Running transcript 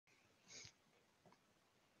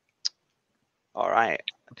All right.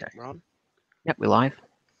 Okay. We're on. Yep, we're live.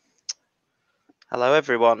 Hello,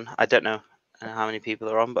 everyone. I don't know how many people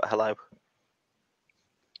are on, but hello.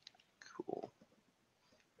 Cool.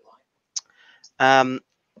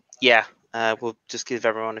 Yeah. We'll just give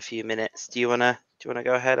everyone a few minutes. Do you wanna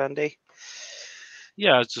go ahead, Andy?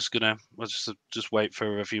 Yeah, I was just gonna. We'll just wait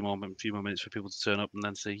for a few more minutes for people to turn up, and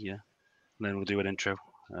then see. Yeah, and then we'll do an intro.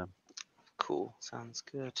 Cool. Sounds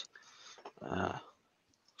good.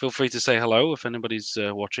 Feel free to say hello if anybody's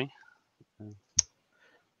watching.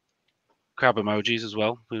 Crab emojis as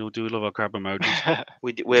well. We do love our crab emojis.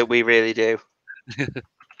 we really do.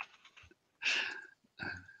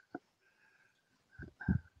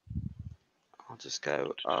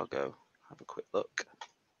 I'll go have a quick look.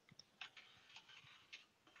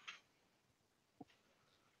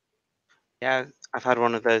 Yeah, I've had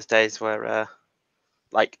one of those days where,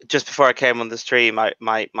 like, just before I came on the stream, my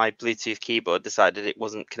Bluetooth keyboard decided it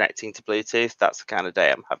wasn't connecting to Bluetooth. That's the kind of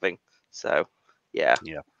day I'm having. So, yeah.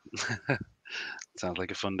 Yeah. Sounds like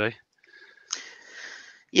a fun day.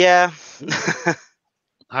 Yeah.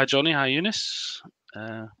 Hi, Johnny. Hi, Eunice.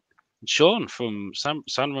 Sean from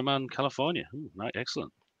San Ramon, California. Ooh, right,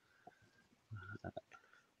 excellent.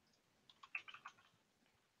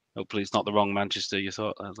 Hopefully, it's not the wrong Manchester you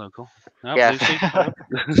thought local. No, Yeah.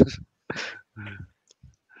 Lucy.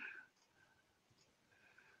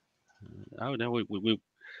 Oh no, we're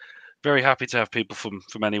very happy to have people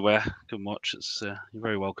from anywhere come watch. It's you're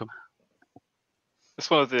very welcome. That's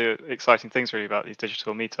one of the exciting things really about these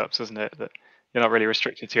digital meetups, isn't it? That you're not really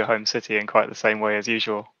restricted to your home city in quite the same way as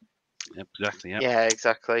usual. Yep, exactly. Yep. Yeah,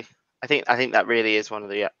 exactly. I think that really is one of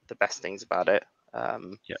the best things about it.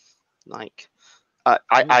 Yeah. Like,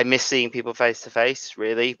 I miss seeing people face to face,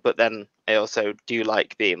 really, but then I also do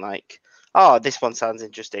like being like, oh, this one sounds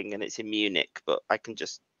interesting and it's in Munich, but I can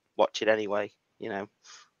just watch it anyway. You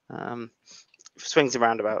know, swings and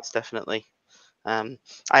roundabouts, definitely. I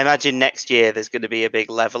imagine next year there's going to be a big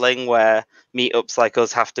leveling where meetups like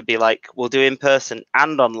us have to be like, we'll do in person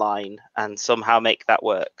and online and somehow make that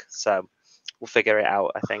work. So we'll figure it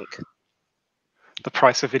out, I think. The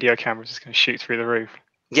price of video cameras is going to shoot through the roof.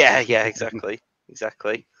 Yeah, exactly.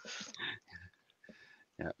 Exactly.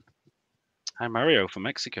 Yeah. Hi, Mario from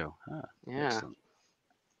Mexico. Yeah. Excellent.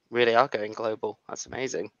 Really are going global. That's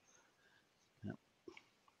amazing.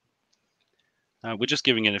 We're just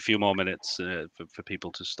giving it a few more minutes for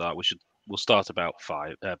people to start. We'll start about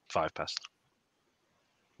 5 past.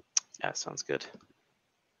 Yeah, sounds good.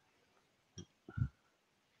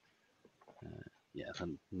 Yeah,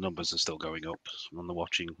 and numbers are still going up on the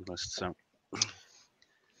watching list. So,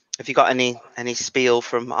 have you got any spiel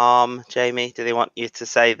from ARM, Jamie? Do they want you to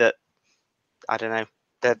say that? I don't know.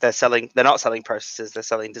 They're selling. They're not selling processors. They're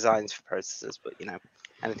selling designs for processors. But you know,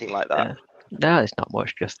 anything like that. No, it's not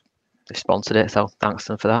much. Just they sponsored it, so thanks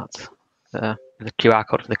them for that. The QR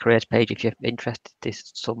code for the careers page if you're interested.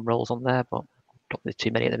 There's some roles on there, but don't there's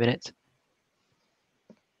too many at the minute.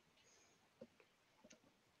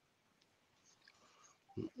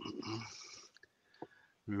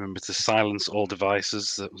 remember to silence all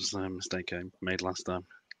devices. That was a mistake I made last time.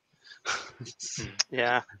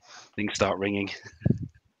 Yeah. Things start ringing.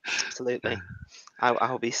 Absolutely.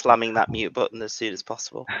 I'll be slamming that mute button as soon as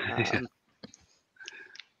possible. Yeah.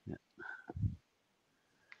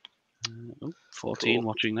 14 cool.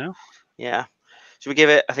 watching now. Yeah. Should we give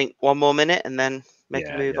it, I think, one more minute and then make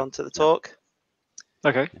a move Yeah. on to the talk?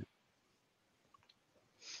 Okay.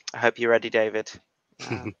 I hope you're ready, David.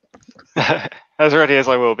 As ready as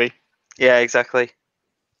I will be. Yeah, exactly.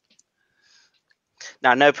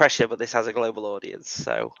 Now, no pressure, but this has a global audience,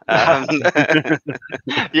 so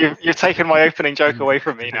you've taken my opening joke away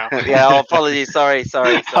from me now. yeah, oh, apologies. Sorry.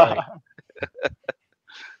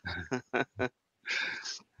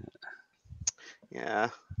 Yeah,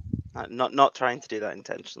 not trying to do that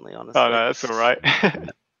intentionally, honestly. Oh no, that's all right.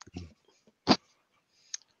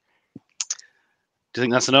 Do you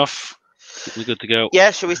think that's enough? We're good to go.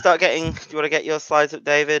 Yeah, should we start getting? Do you want to get your slides up,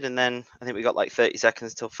 David? And then I think we got like 30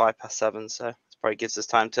 seconds till 7:05, so it probably gives us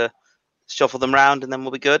time to shuffle them round, and then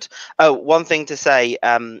we'll be good. Oh, one thing to say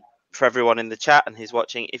for everyone in the chat and who's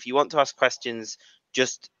watching: if you want to ask questions,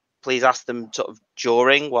 just please ask them sort of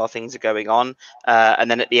during while things are going on, and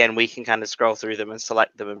then at the end we can kind of scroll through them and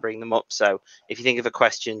select them and bring them up. So if you think of a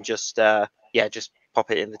question, just just pop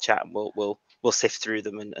it in the chat, and we'll sift through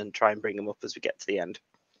them and try and bring them up as we get to the end.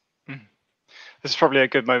 This is probably a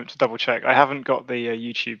good moment to double check. I haven't got the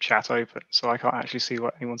YouTube chat open, so I can't actually see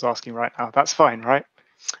what anyone's asking right now. That's fine, right?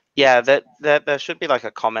 Yeah, there should be like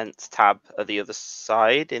a comments tab at the other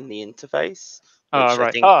side in the interface, which right.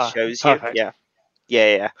 I think shows perfect. you.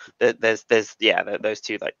 Yeah. There's those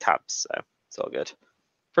two like tabs. So It's all good.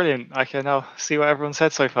 Brilliant. I can now see what everyone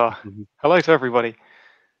said so far. Mhm. Hello to everybody.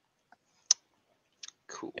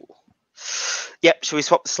 Cool. Yep. Shall we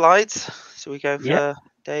swap the slides? Shall we go for Yep.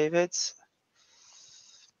 David's?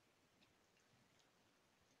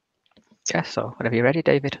 Yeah, so whenever you're ready,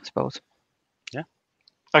 David, I suppose.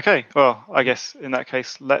 Okay, well, I guess in that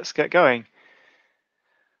case, let's get going.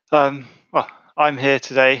 Well, I'm here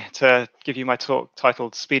today to give you my talk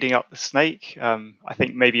titled Speeding Up the Snake. I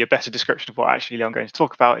think maybe a better description of what actually I'm going to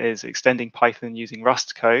talk about is extending Python using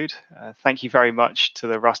Rust code. Thank you very much to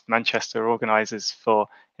the Rust Manchester organizers for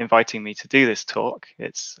inviting me to do this talk.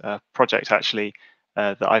 It's a project actually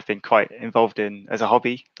that I've been quite involved in as a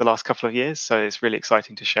hobby the last couple of years, so it's really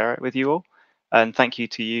exciting to share it with you all. And thank you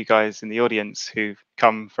to you guys in the audience who've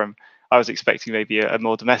come from, I was expecting maybe a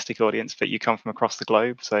more domestic audience, but you come from across the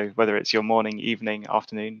globe. So whether it's your morning, evening,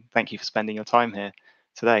 afternoon, thank you for spending your time here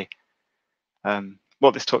today.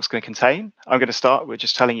 What this talk's going to contain, I'm going to start with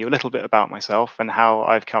just telling you a little bit about myself and how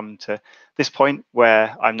I've come to this point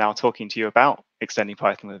where I'm now talking to you about extending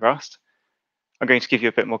Python with Rust. I'm going to give you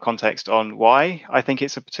a bit more context on why I think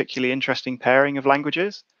it's a particularly interesting pairing of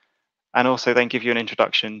languages, and also then give you an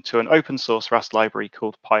introduction to an open source Rust library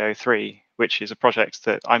called Pyo3, which is a project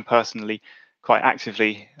that I'm personally quite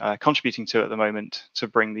actively contributing to at the moment to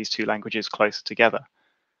bring these two languages closer together.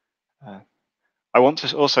 I want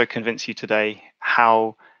to also convince you today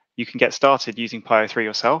how you can get started using Pyo3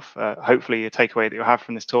 yourself. Hopefully the takeaway that you'll have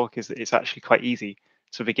from this talk is that it's actually quite easy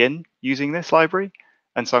to begin using this library.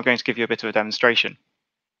 And so I'm going to give you a bit of a demonstration.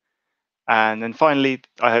 And then finally,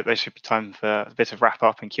 I hope there should be time for a bit of wrap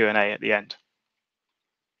up and Q&A at the end.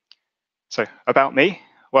 So about me,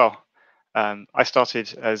 well, I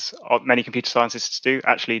started as many computer scientists do,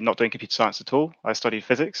 actually not doing computer science at all. I studied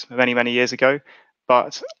physics many, many years ago,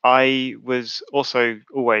 but I was also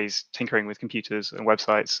always tinkering with computers and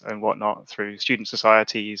websites and whatnot through student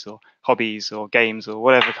societies or hobbies or games or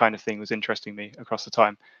whatever kind of thing was interesting me across the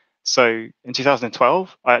time. So in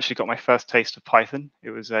 2012, I actually got my first taste of Python.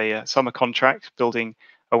 It was a summer contract building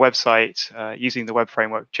a website using the web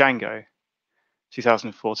framework Django.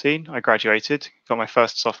 2014, I graduated, got my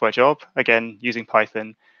first software job, again using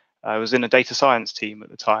Python. I was in a data science team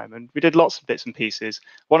at the time, and we did lots of bits and pieces.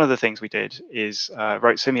 One of the things we did is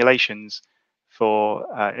wrote simulations for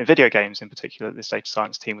video games in particular that this data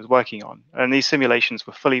science team was working on. And these simulations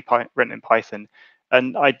were fully written in Python.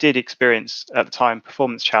 And I did experience at the time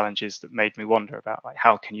performance challenges that made me wonder about like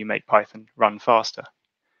how can you make Python run faster.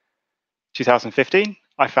 2015,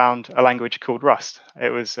 I found a language called Rust. It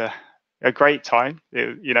was a great time.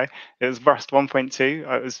 It was Rust 1.2.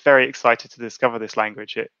 I was very excited to discover this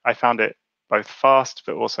language. I found it both fast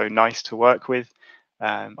but also nice to work with.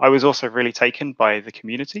 I was also really taken by the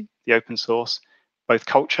community, the open source, both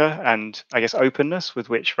culture and I guess openness with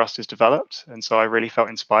which Rust is developed. And so I really felt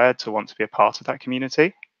inspired to want to be a part of that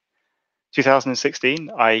community. 2016,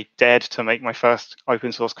 I dared to make my first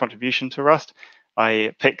open source contribution to Rust.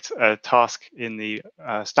 I picked a task in the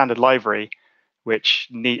standard library which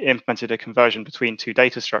implemented a conversion between two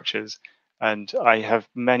data structures. And I have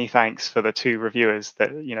many thanks for the two reviewers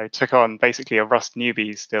that took on basically a Rust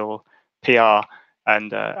newbie still PR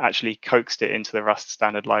and actually coaxed it into the Rust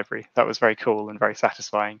standard library. That was very cool and very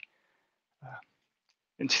satisfying.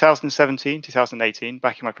 In 2017, 2018,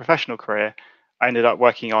 back in my professional career, I ended up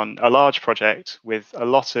working on a large project with a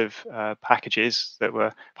lot of packages that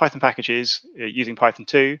were Python packages using Python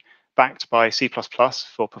 2, backed by C++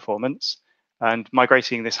 for performance, and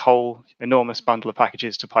migrating this whole enormous bundle of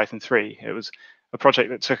packages to Python 3. It was a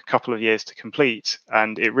project that took a couple of years to complete,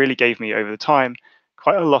 and it really gave me over the time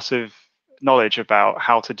quite a lot of knowledge about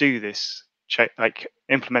how to do this, like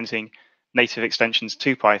implementing native extensions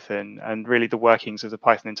to Python and really the workings of the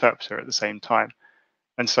Python interpreter at the same time.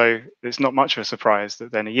 And so it's not much of a surprise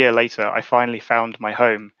that then a year later, I finally found my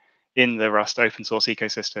home in the Rust open source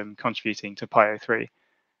ecosystem, contributing to Pyo3.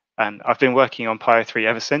 And I've been working on Pyo3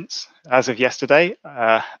 ever since. As of yesterday,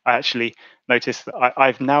 I actually noticed that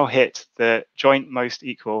I've now hit the joint most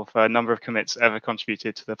equal for a number of commits ever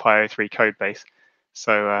contributed to the Pyo3 code base.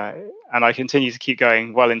 So, and I continue to keep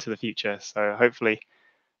going well into the future. So hopefully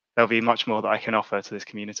there'll be much more that I can offer to this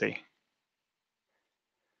community.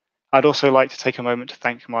 I'd also like to take a moment to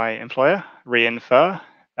thank my employer, Reinfer.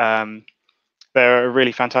 They're a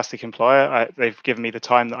really fantastic employer. They've given me the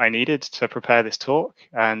time that I needed to prepare this talk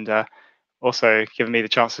and also given me the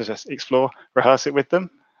chance to just rehearse it with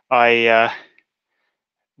them. I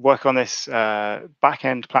work on this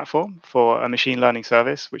back-end platform for a machine learning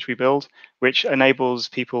service, which we build, which enables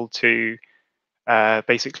people to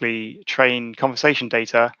basically train conversation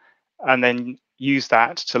data and then use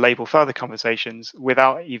that to label further conversations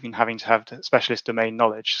without even having to have specialist domain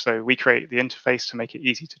knowledge. So we create the interface to make it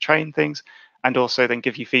easy to train things, and also then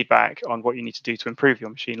give you feedback on what you need to do to improve your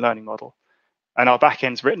machine learning model. And our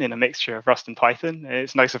backend's written in a mixture of Rust and Python.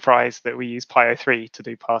 It's no surprise that we use Py-O3 to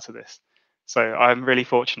do part of this. So I'm really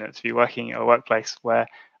fortunate to be working at a workplace where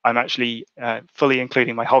I'm actually fully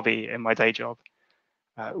including my hobby in my day job.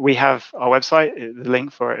 We have our website. The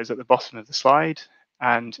link for it is at the bottom of the slide.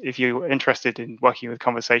 And if you're interested in working with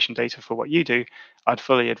conversation data for what you do, I'd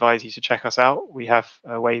fully advise you to check us out. We have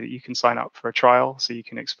a way that you can sign up for a trial so you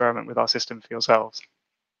can experiment with our system for yourselves.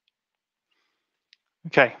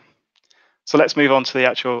 Okay, so let's move on to the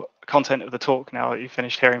actual content of the talk now that you've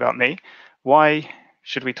finished hearing about me. Why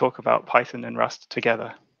should we talk about Python and Rust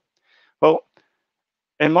together? Well,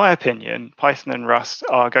 in my opinion, Python and Rust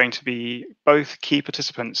are going to be both key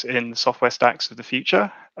participants in the software stacks of the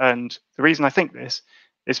future. And the reason I think this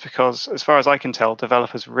is because, as far as I can tell,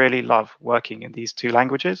 developers really love working in these two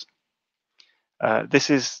languages.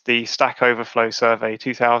 This is the Stack Overflow Survey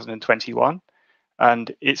 2021,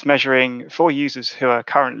 and it's measuring for users who are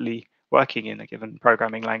currently working in a given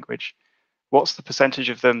programming language. What's the percentage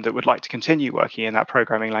of them that would like to continue working in that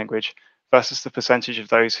programming language versus the percentage of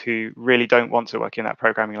those who really don't want to work in that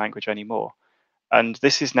programming language anymore? And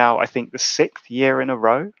this is now, I think, the 6th year in a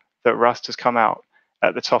row that Rust has come out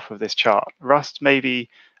at the top of this chart. Rust may be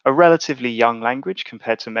a relatively young language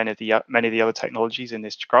compared to many of the other technologies in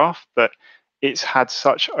this graph, but it's had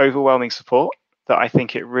such overwhelming support that I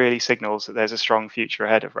think it really signals that there's a strong future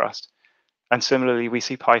ahead of Rust. And similarly, we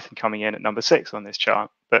see Python coming in at number 6 on this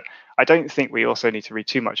chart. But I don't think we also need to read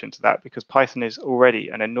too much into that, because Python is already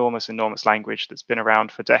an enormous language that's been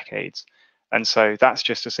around for decades. And so that's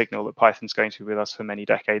just a signal that Python's going to be with us for many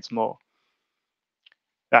decades more.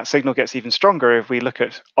 That signal gets even stronger if we look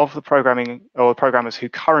at, of the programmers who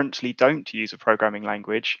currently don't use a programming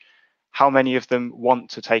language, how many of them want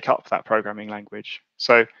to take up that programming language.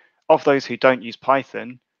 So of those who don't use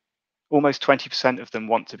Python, almost 20% of them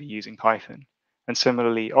want to be using Python. And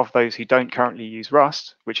similarly, of those who don't currently use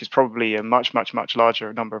Rust, which is probably a much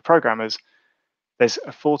larger number of programmers, there's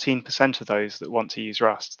 14% of those that want to use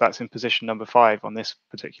Rust. That's in position number 5 on this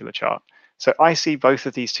particular chart. So I see both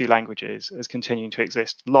of these two languages as continuing to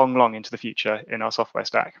exist long into the future in our software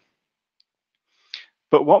stack.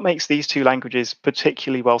 But what makes these two languages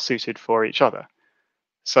particularly well suited for each other?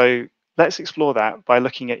 So let's explore that by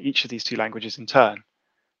looking at each of these two languages in turn.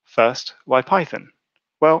 First, why Python?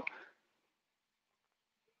 Well,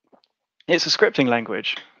 it's a scripting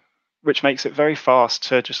language, which makes it very fast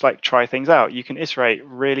to just try things out. You can iterate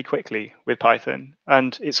really quickly with Python.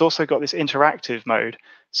 And it's also got this interactive mode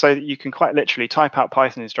so that you can quite literally type out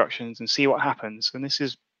Python instructions and see what happens. And this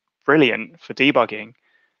is brilliant for debugging.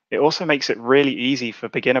 It also makes it really easy for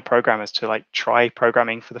beginner programmers to try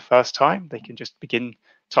programming for the first time. They can just begin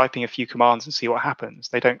typing a few commands and see what happens.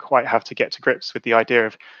 They don't quite have to get to grips with the idea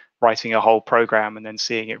of writing a whole program and then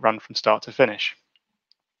seeing it run from start to finish.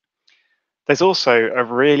 There's also a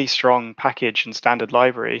really strong package and standard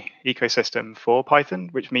library ecosystem for Python,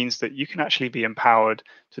 which means that you can actually be empowered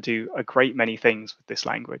to do a great many things with this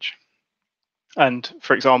language. And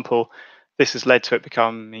for example, this has led to it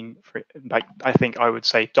becoming, I think I would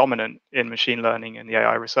say, dominant in machine learning and the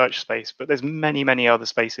AI research space. But there's many other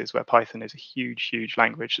spaces where Python is a huge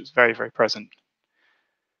language that's very present.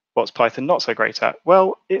 What's Python not so great at?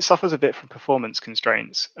 Well, it suffers a bit from performance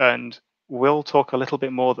constraints, and we'll talk a little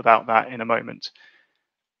bit more about that in a moment.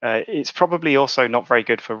 It's probably also not very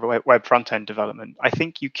good for web front-end development. I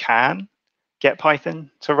think you can get Python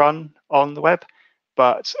to run on the web,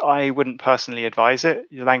 but I wouldn't personally advise it.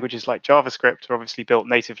 Languages like JavaScript are obviously built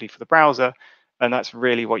natively for the browser, and that's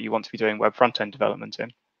really what you want to be doing web front-end development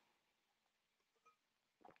in.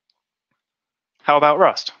 How about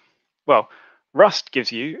Rust? Well, Rust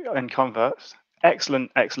gives you, in converse,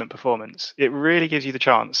 excellent performance. It really gives you the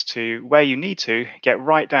chance to, where you need to, get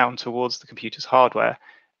right down towards the computer's hardware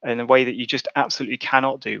in a way that you just absolutely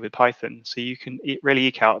cannot do with Python. So you can really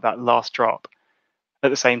eke out that last drop. At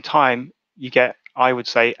the same time, you get, I would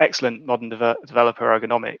say, excellent modern developer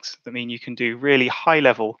ergonomics that mean you can do really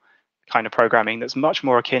high-level kind of programming that's much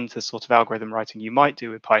more akin to the sort of algorithm writing you might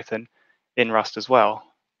do with Python in Rust as well.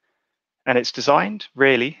 And it's designed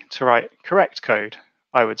really to write correct code,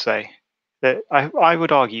 I would say. That I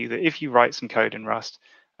would argue that if you write some code in Rust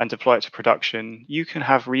and deploy it to production, you can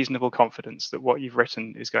have reasonable confidence that what you've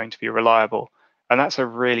written is going to be reliable. And that's a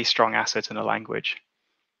really strong asset in a language.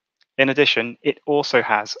 In addition, it also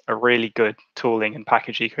has a really good tooling and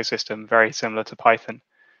package ecosystem, very similar to Python.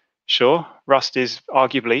 Sure, Rust is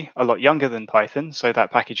arguably a lot younger than Python, so that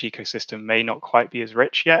package ecosystem may not quite be as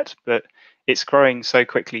rich yet, but it's growing so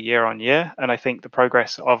quickly year on year. And I think the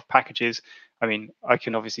progress of packages, I mean, I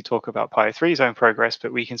can obviously talk about Py3's own progress,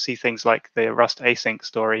 but we can see things like the Rust async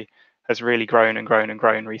story has really grown and grown and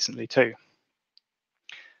grown recently too.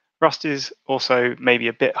 Rust is also maybe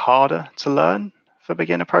a bit harder to learn for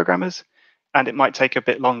beginner programmers, and it might take a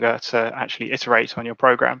bit longer to actually iterate on your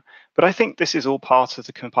program. But I think this is all part of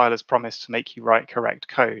the compiler's promise to make you write correct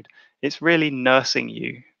code. It's really nursing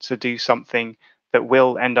you to do something that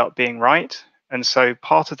will end up being right. And so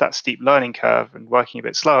part of that steep learning curve and working a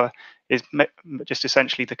bit slower is just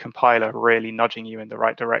essentially the compiler really nudging you in the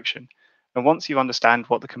right direction. And once you understand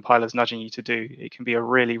what the compiler is nudging you to do, it can be a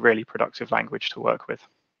really, really productive language to work with.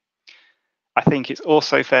 I think it's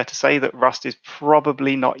also fair to say that Rust is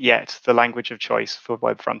probably not yet the language of choice for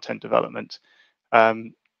web front-end development.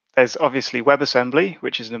 There's obviously WebAssembly,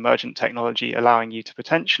 which is an emergent technology allowing you to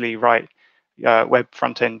potentially write web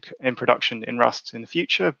front-end in production in Rust in the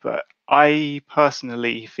future, but I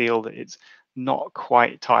personally feel that it's not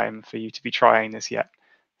quite time for you to be trying this yet.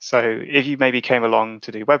 So if you maybe came along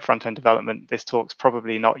to do web front-end development, this talk's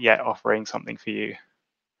probably not yet offering something for you.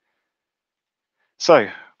 So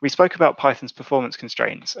we spoke about Python's performance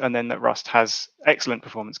constraints and then that Rust has excellent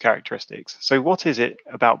performance characteristics. So what is it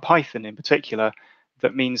about Python in particular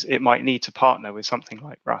that means it might need to partner with something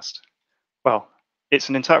like Rust? Well, it's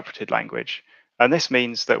an interpreted language. And this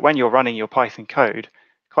means that when you're running your Python code,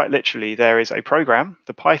 quite literally, there is a program,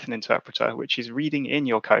 the Python interpreter, which is reading in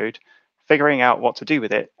your code, figuring out what to do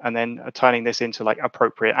with it, and then turning this into like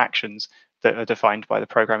appropriate actions that are defined by the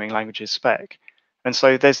programming language's spec. And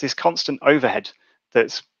so there's this constant overhead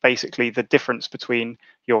that's basically the difference between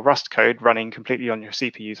your Rust code running completely on your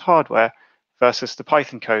CPU's hardware versus the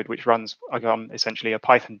Python code, which runs on essentially a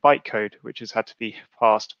Python bytecode, which has had to be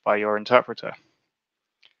passed by your interpreter.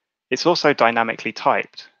 It's also dynamically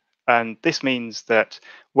typed. And this means that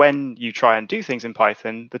when you try and do things in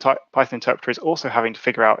Python, the Python interpreter is also having to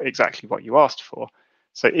figure out exactly what you asked for.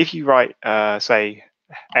 So if you write, say,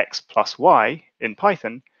 x plus y in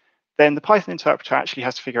Python, then the Python interpreter actually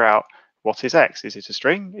has to figure out what is x? Is it a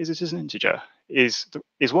string? Is it an integer? Is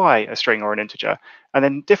y a string or an integer? And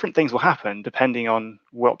then different things will happen depending on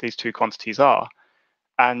what these two quantities are.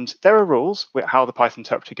 And there are rules with how the Python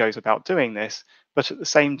interpreter goes about doing this, but at the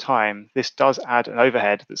same time, this does add an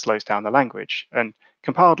overhead that slows down the language. And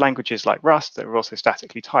compiled languages like Rust that are also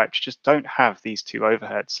statically typed just don't have these two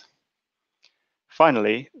overheads.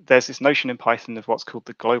 Finally, there's this notion in Python of what's called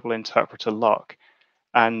the global interpreter lock.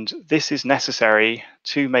 And this is necessary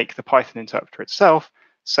to make the Python interpreter itself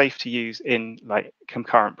safe to use in like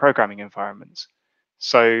concurrent programming environments.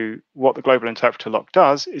 So what the global interpreter lock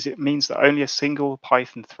does is it means that only a single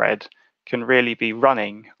Python thread can really be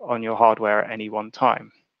running on your hardware at any one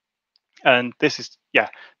time. And this is,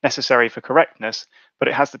 necessary for correctness, but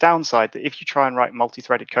it has the downside that if you try and write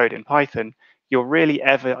multi-threaded code in Python, you're really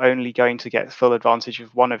ever only going to get full advantage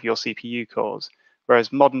of one of your CPU cores.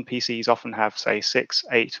 Whereas modern PCs often have, say, 6,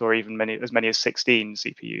 8, or even as many as 16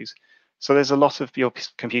 CPUs. So there's a lot of your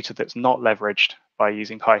computer that's not leveraged by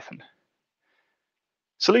using Python.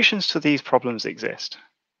 Solutions to these problems exist.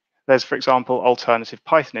 There's, for example, alternative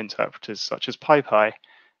Python interpreters such as PyPy,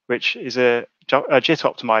 which is a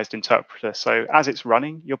JIT-optimized interpreter. So as it's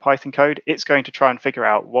running your Python code, it's going to try and figure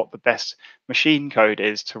out what the best machine code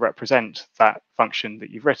is to represent that function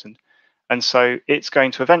that you've written. And so it's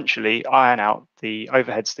going to eventually iron out the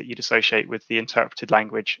overheads that you'd associate with the interpreted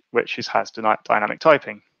language, which has dynamic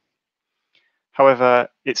typing. However,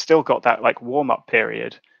 it's still got that like warm-up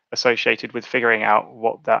period associated with figuring out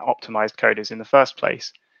what that optimized code is in the first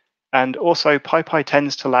place. And also, PyPy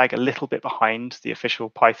tends to lag a little bit behind the official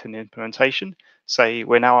Python implementation. Say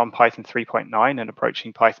we're now on Python 3.9 and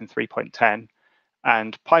approaching Python 3.10.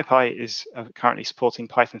 And PyPy is currently supporting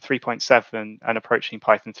Python 3.7 and approaching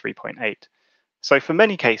Python 3.8. So for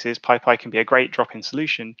many cases, PyPy can be a great drop-in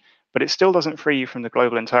solution, but it still doesn't free you from the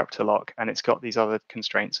global interpreter lock, and it's got these other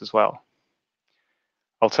constraints as well.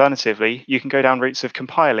 Alternatively, you can go down routes of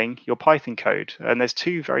compiling your Python code, and there's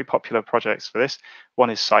two very popular projects for this.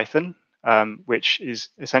 One is Cython, which is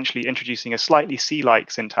essentially introducing a slightly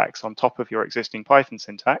C-like syntax on top of your existing Python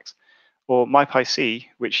syntax, or MyPyC,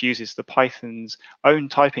 which uses the Python's own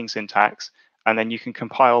typing syntax, and then you can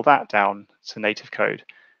compile that down to native code.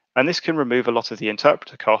 And this can remove a lot of the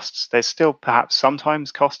interpreter costs. There's still perhaps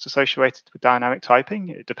sometimes costs associated with dynamic typing.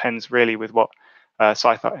 It depends really with what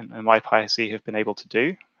Cython and MyPyC have been able to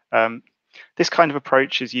do. This kind of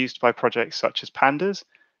approach is used by projects such as Pandas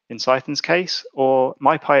in Cython's case, or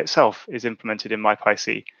MyPy itself is implemented in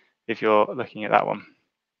MyPyC if you're looking at that one.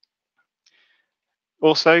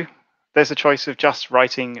 Also, there's a choice of just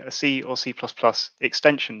writing a C or C++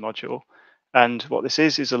 extension module. And what this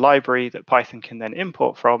is a library that Python can then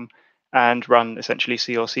import from and run essentially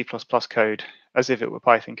C or C++ code as if it were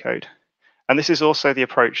Python code. And this is also the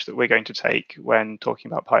approach that we're going to take when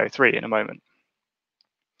talking about Pyo3 in a moment.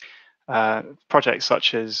 Projects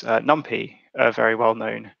such as NumPy are very well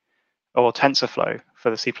known, or TensorFlow for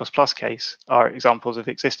the C++ case are examples of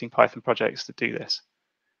existing Python projects that do this.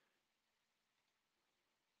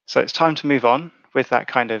 So it's time to move on with that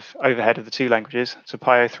kind of overhead of the two languages to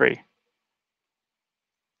Pyo3.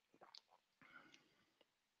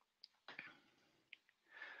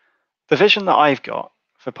 The vision that I've got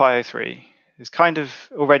for Pyo3 has kind of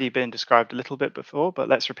already been described a little bit before, but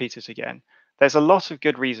let's repeat it again. There's a lot of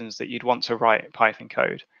good reasons that you'd want to write Python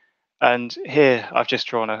code. And here I've just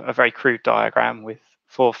drawn a very crude diagram with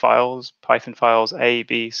 4 files, Python files A,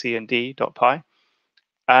 B, C, and D.py.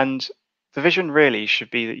 And the vision really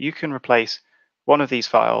should be that you can replace one of these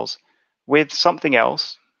files with something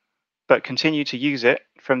else, but continue to use it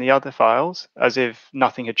from the other files as if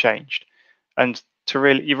nothing had changed. And to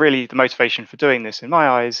really the motivation for doing this in my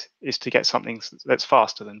eyes is to get something that's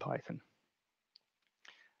faster than Python.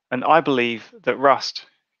 And I believe that Rust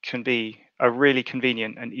can be a really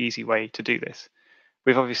convenient and easy way to do this.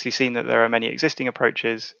 We've obviously seen that there are many existing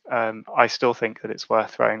approaches. I still think that it's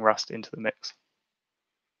worth throwing Rust into the mix.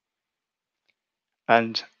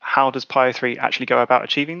 And how does Pyo3 actually go about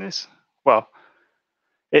achieving this? Well,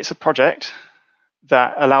 it's a project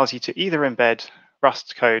that allows you to either embed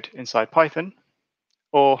Rust code inside Python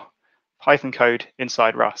or Python code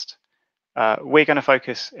inside Rust. We're going to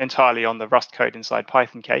focus entirely on the Rust code inside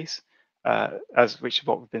Python case, which is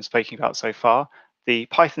what we've been speaking about so far. The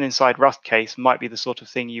Python inside Rust case might be the sort of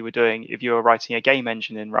thing you were doing if you were writing a game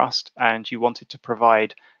engine in Rust and you wanted to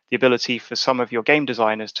provide the ability for some of your game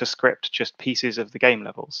designers to script just pieces of the game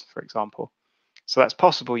levels, for example. So that's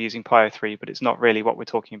possible using Pyo3, but it's not really what we're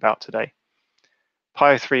talking about today.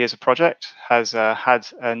 Pyo3 as a project has had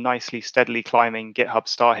a nicely steadily climbing GitHub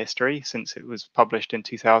star history since it was published in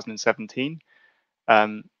 2017.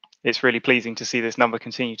 It's really pleasing to see this number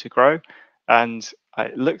continue to grow, and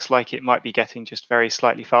it looks like it might be getting just very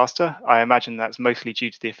slightly faster. I imagine that's mostly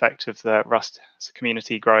due to the effect of the Rust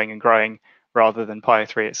community growing and growing rather than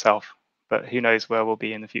Pyo3 itself, but who knows where we'll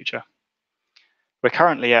be in the future. We're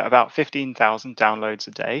currently at about 15,000 downloads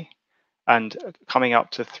a day and coming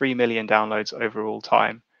up to 3 million downloads over all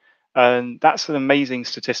time. And that's an amazing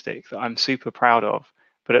statistic that I'm super proud of.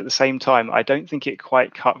 But at the same time, I don't think it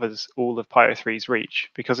quite covers all of Pyo3's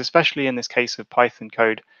reach, because especially in this case of Python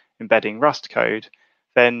code embedding Rust code,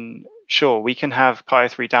 then sure, we can have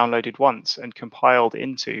Pyo3 downloaded once and compiled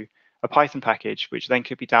into a Python package, which then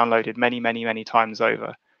could be downloaded many, many, many times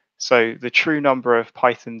over. So the true number of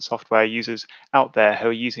Python software users out there who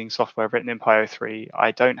are using software written in Pyo3, I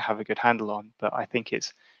don't have a good handle on, but I think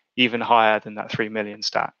it's even higher than that 3 million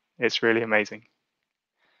stat. It's really amazing.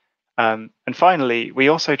 And finally, we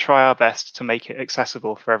also try our best to make it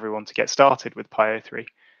accessible for everyone to get started with Pyo3.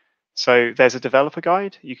 So there's a developer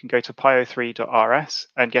guide. You can go to pyo3.rs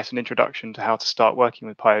and get an introduction to how to start working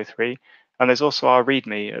with Pyo3. And there's also our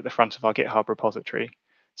README at the front of our GitHub repository.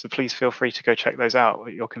 So please feel free to go check those out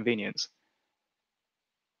at your convenience.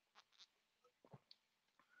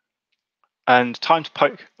 And time to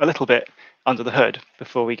poke a little bit under the hood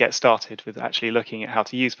before we get started with actually looking at how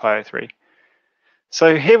to use Pyo3.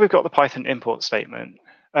 So here we've got the Python import statement.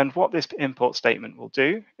 And what this import statement will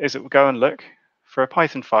do is it will go and look for a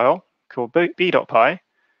Python file called b.py.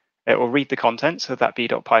 It will read the contents of that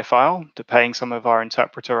b.py file, paying some of our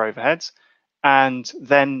interpreter overheads, and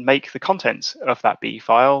then make the contents of that B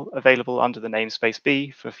file available under the namespace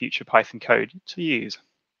B for future Python code to use.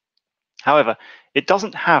 However, it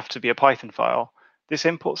doesn't have to be a Python file. This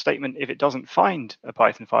import statement, if it doesn't find a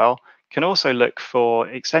Python file, can also look for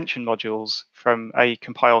extension modules from a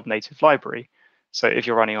compiled native library. So if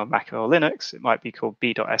you're running on Mac or Linux, it might be called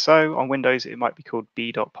b.so. On Windows, it might be called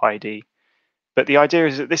b.pyd. But the idea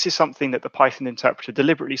is that this is something that the Python interpreter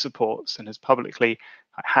deliberately supports and has publicly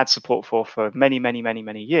had support for many, many, many,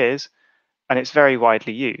 many years, and it's very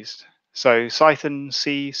widely used. So Python,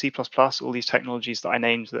 C, C++, all these technologies that I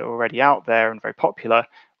named that are already out there and very popular,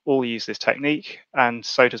 all use this technique, and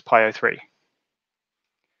so does Pyo3.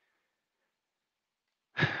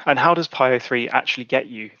 And how does Pyo3 actually get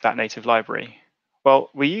you that native library?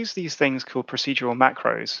 Well, we use these things called procedural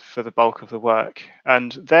macros for the bulk of the work,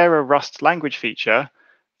 and they're a Rust language feature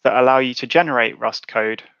that allow you to generate Rust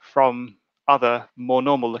code from other, more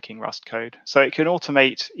normal-looking Rust code. So it can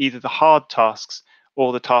automate either the hard tasks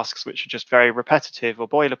or the tasks which are just very repetitive or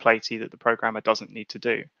boilerplatey that the programmer doesn't need to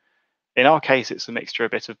do. In our case, it's a mixture a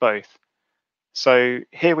bit of both. So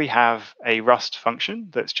here we have a Rust function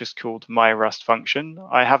that's just called myRust function.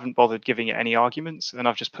 I haven't bothered giving it any arguments, and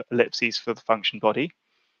I've just put ellipses for the function body.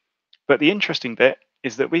 But the interesting bit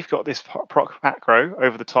is that we've got this proc macro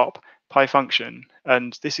over the top, PyFunction,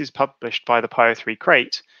 and this is published by the Pyo3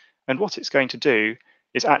 crate. And what it's going to do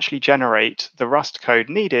is actually generate the Rust code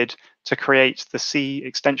needed to create the C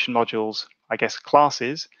extension modules, I guess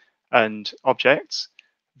classes and objects,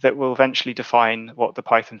 that will eventually define what the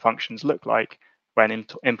Python functions look like when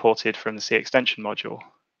imported from the C extension module.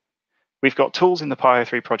 We've got tools in the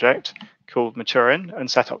Pyo3 project called Maturin and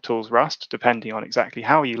Setup Tools Rust, depending on exactly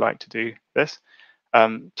how you like to do this,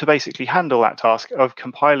 to basically handle that task of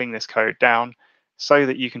compiling this code down so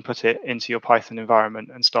that you can put it into your Python environment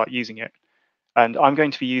and start using it. And I'm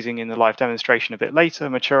going to be using in the live demonstration a bit later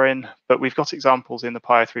Maturin, but we've got examples in the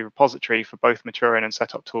Pyo3 repository for both Maturin and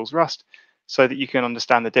Setup Tools Rust, so that you can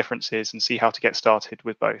understand the differences and see how to get started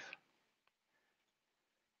with both.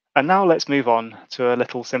 And now let's move on to a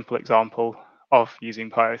little simple example of using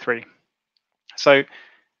Pyo3. So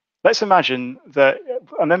let's imagine that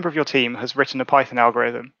a member of your team has written a Python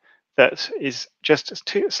algorithm that is just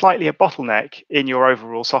slightly a bottleneck in your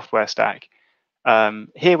overall software stack.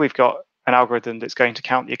 Here we've got an algorithm that's going to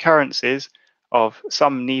count the occurrences of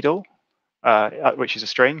some needle, which is a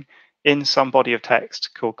string, in some body of text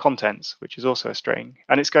called contents, which is also a string,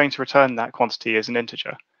 and it's going to return that quantity as an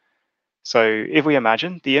integer. So if we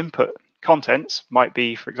imagine the input contents might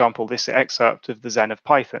be, for example, this excerpt of the Zen of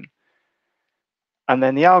Python, and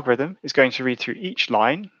then the algorithm is going to read through each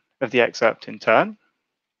line of the excerpt in turn,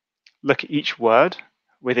 look at each word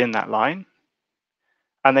within that line,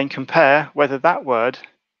 and then compare whether that word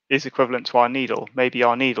is equivalent to our needle. Maybe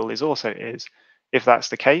our needle is also is. If that's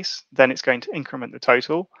the case, then it's going to increment the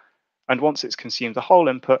total, and once it's consumed the whole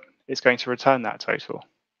input, it's going to return that total.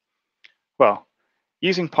 Well,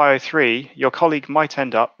 using Pyo3, your colleague might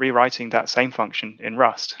end up rewriting that same function in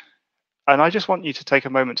Rust. And I just want you to take a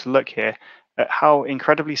moment to look here at how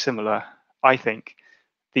incredibly similar I think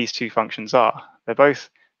these two functions are. They're both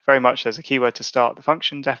very much, there's a keyword to start the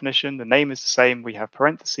function definition, the name is the same, we have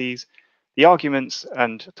parentheses, the arguments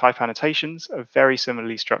and type annotations are very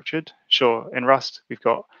similarly structured. Sure, in Rust, we've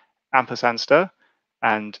got ampersand stir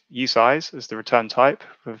and usize as the return type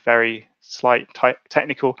for very slight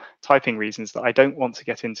technical typing reasons that I don't want to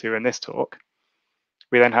get into in this talk.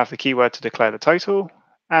 We then have the keyword to declare the total,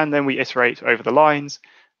 and then we iterate over the lines,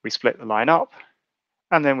 we split the line up,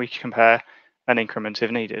 and then we compare and increment if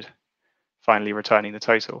needed, finally returning the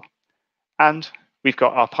total. And we've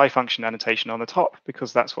got our PyFunction annotation on the top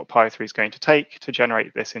because that's what Pyo3 is going to take to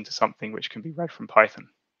generate this into something which can be read from Python.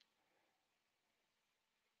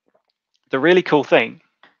 The really cool thing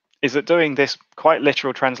is that doing this quite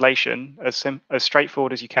literal translation as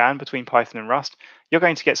straightforward as you can between Python and Rust, you're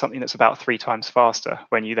going to get something that's about 3 times faster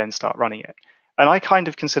when you then start running it. And I kind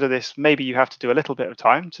of consider this, maybe you have to do a little bit of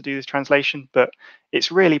time to do this translation, but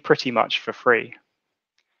it's really pretty much for free.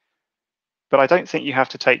 But I don't think you have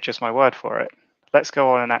to take just my word for it. Let's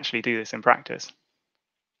go on and actually do this in practice.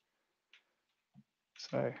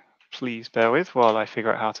 So please bear with while I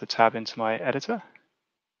figure out how to tab into my editor.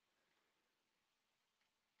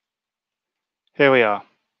 Here we are.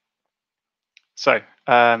 So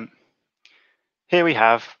here we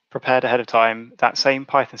have prepared ahead of time that same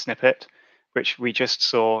Python snippet, which we just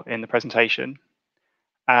saw in the presentation.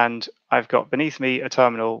 And I've got beneath me a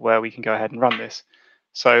terminal where we can go ahead and run this.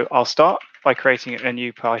 So I'll start by creating a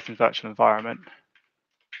new Python virtual environment.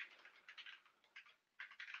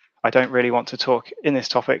 I don't really want to talk in this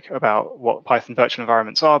topic about what Python virtual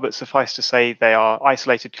environments are, but suffice to say they are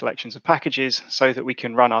isolated collections of packages so that we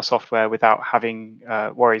can run our software without having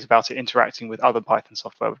worries about it interacting with other Python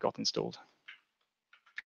software we've got installed.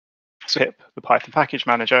 So hit the Python package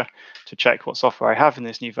manager to check what software I have in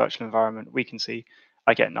this new virtual environment. We can see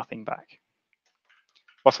I get nothing back.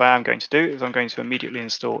 What I am going to do is I'm going to immediately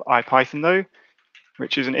install IPython though,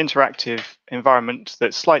 which is an interactive environment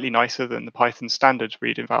that's slightly nicer than the Python standard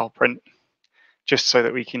read eval print, just so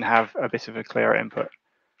that we can have a bit of a clearer input.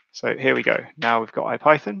 So here we go. Now we've got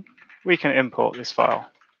IPython. We can import this file.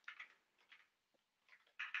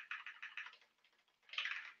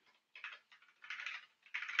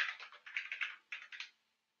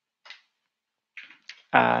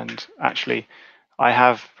 And actually, I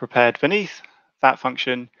have prepared beneath that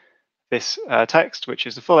function this text, which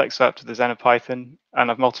is the full excerpt of the Zen of Python,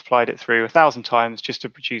 and I've multiplied it through 1,000 times just to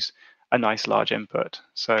produce a nice large input.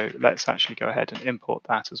 So let's actually go ahead and import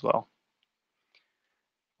that as well.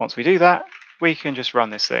 Once we do that, we can just run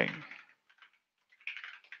this thing.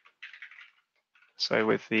 so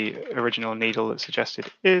with the original needle that suggested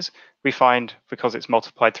is, we find because it's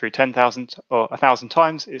multiplied through 10,000 or 1,000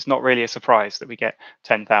 times, it's not really a surprise that we get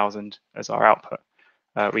 10,000 as our output.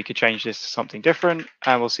 We could change this to something different,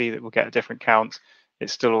 and we'll see that we'll get a different count.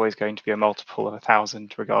 It's still always going to be a multiple of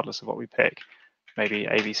 1,000, regardless of what we pick. Maybe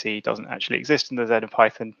ABC doesn't actually exist in the Z of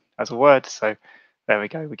Python as a word, so there we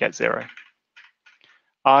go, we get 0.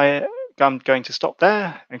 I'm going to stop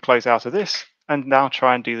there and close out of this, and now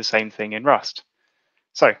try and do the same thing in Rust.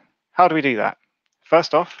 So how do we do that?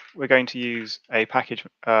 First off, we're going to use a package,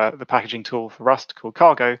 the packaging tool for Rust called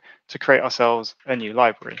Cargo, to create ourselves a new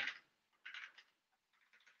library.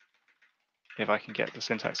 If I can get the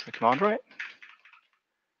syntax of the command right.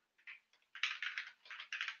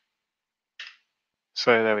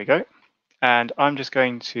 So there we go. And I'm just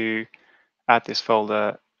going to add this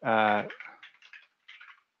folder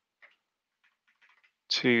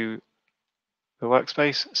to the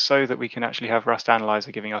workspace so that we can actually have Rust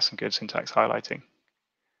Analyzer giving us some good syntax highlighting.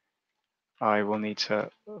 I will need to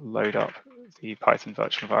load up the Python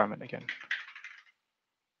virtual environment again.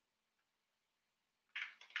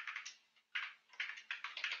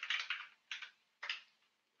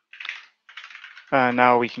 And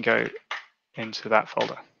now we can go into that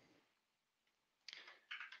folder.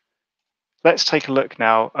 Let's take a look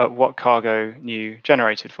now at what Cargo new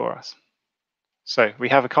generated for us. So we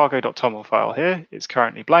have a cargo.toml file here. It's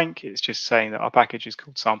currently blank. It's just saying that our package is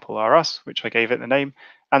called sample.rs, which I gave it the name,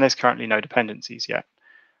 and there's currently no dependencies yet.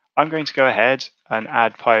 I'm going to go ahead and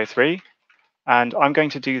add pyo3, and I'm going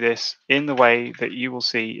to do this in the way that you will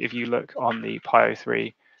see if you look on the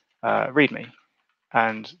pyo3 README.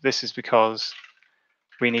 And this is because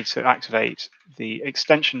we need to activate the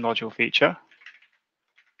extension module feature,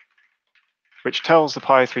 which tells the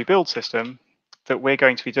pyo3 build system that we're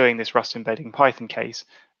going to be doing this Rust embedding Python case,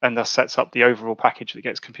 and thus sets up the overall package that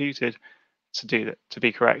gets computed to do that, to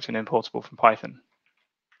be correct and importable from Python.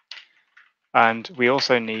 And we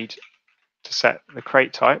also need to set the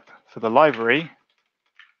crate type for the library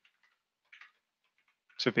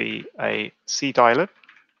to be a cdylib,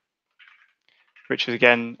 which is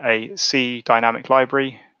again a C dynamic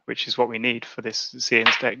library, which is what we need for this C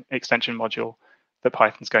extension module that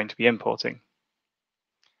Python's going to be importing.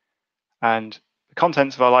 And the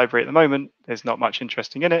contents of our library at the moment, there's not much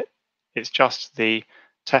interesting in it. It's just the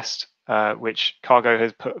test which Cargo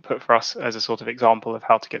has put for us as a sort of example of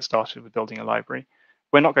how to get started with building a library.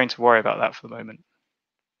 We're not going to worry about that for the moment.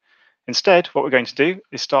 Instead, what we're going to do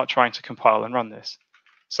is start trying to compile and run this.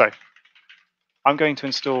 So I'm going to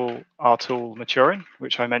install our tool Maturin,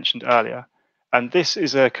 which I mentioned earlier. And this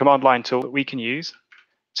is a command line tool that we can use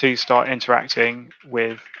to start interacting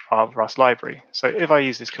with our Rust library. So if I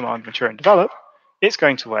use this command Maturin develop, it's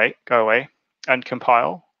going to go away and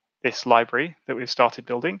compile this library that we've started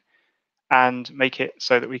building and make it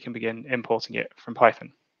so that we can begin importing it from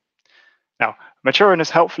Python. Now, Maturin has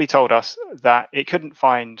helpfully told us that it couldn't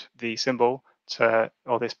find the symbol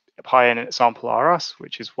or this py-init sample.rs,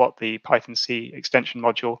 which is what the Python C extension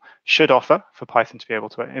module should offer for Python to be able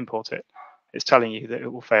to import it. It's telling you that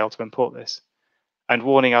it will fail to import this and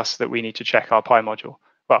warning us that we need to check our PyModule.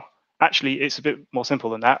 Well, actually, it's a bit more simple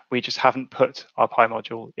than that. We just haven't put our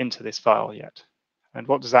PyModule into this file yet. And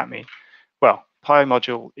what does that mean? Well,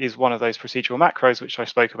 PyModule is one of those procedural macros which I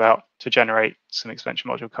spoke about to generate some extension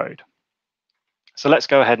module code. So let's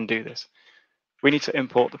go ahead and do this. We need to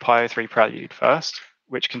import the pyo3 prelude first,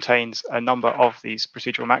 which contains a number of these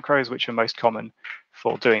procedural macros which are most common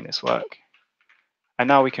for doing this work. And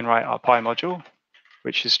now we can write our PyModule,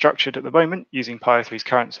 which is structured at the moment using pyo3's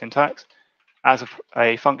current syntax as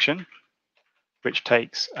a function, which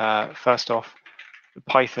takes, first off, the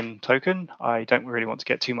Python token. I don't really want to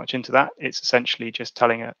get too much into that. It's essentially just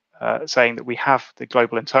telling it, saying that we have the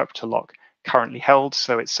global interpreter lock currently held,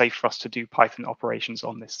 so it's safe for us to do Python operations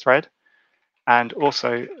on this thread. And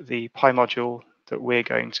also the PyModule that we're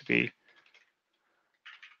going to be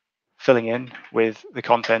filling in with the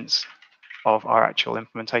contents of our actual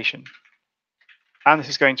implementation. And this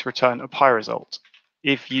is going to return a PyResult.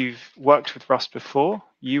 If you've worked with Rust before,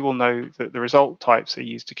 you will know that the result types are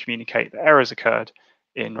used to communicate that errors occurred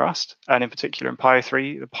in Rust. And in particular in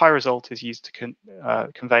pyo3, the PyResult is used to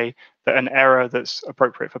convey that an error that's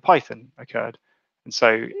appropriate for Python occurred. And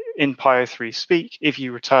so in pyo3 speak, if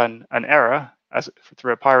you return an error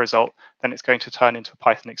through a PyResult, then it's going to turn into a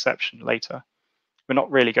Python exception later. We're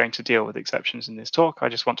not really going to deal with exceptions in this talk. I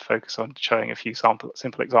just want to focus on showing a few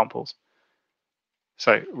simple examples.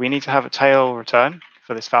 So we need to have a tail return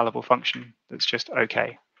for this fallible function that's just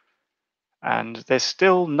OK. And there's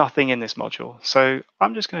still nothing in this module. So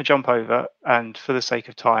I'm just going to jump over and, for the sake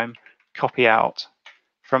of time, copy out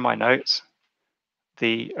from my notes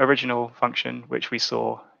the original function which we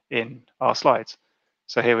saw in our slides.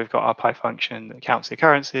 So here we've got our Pi function that counts the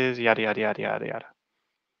occurrences, yada, yada, yada, yada, yada.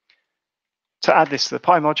 To add this to the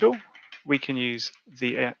Pi module, we can use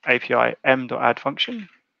the API m.add function,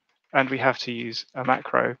 and we have to use a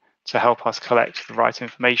macro to help us collect the right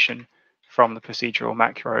information from the procedural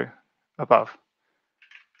macro above.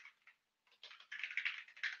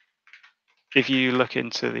 If you look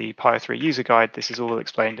into the Pi 3 user guide, this is all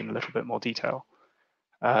explained in a little bit more detail.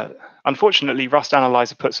 Unfortunately, Rust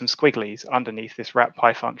Analyzer put some squigglies underneath this wrap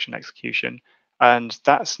Pi function execution, and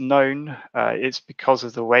that's known. It's because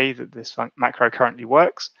of the way that this macro currently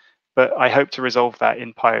works, but I hope to resolve that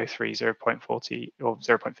in Pi 3 0.40 or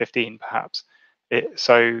 0.15 perhaps.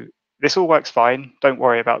 So this all works fine. Don't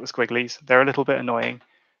worry about the squigglies. They're a little bit annoying,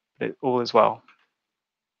 but all is well.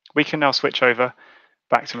 We can now switch over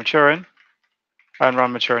back to Maturin and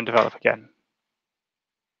run Maturin develop again.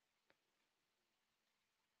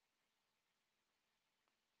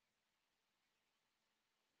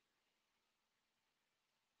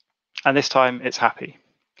 And this time it's happy.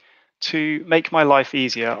 To make my life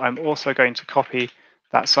easier, I'm also going to copy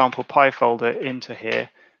that sample Pi folder into here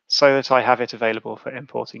so that I have it available for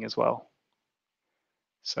importing as well.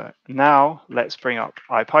 So now let's bring up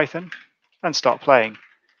IPython and start playing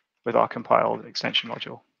with our compiled extension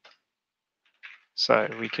module. So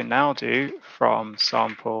we can now do from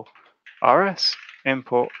sample rs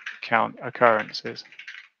import count occurrences.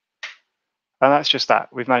 And that's just that.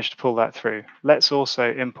 We've managed to pull that through. Let's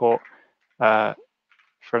also import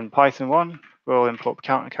from Python 1, we'll import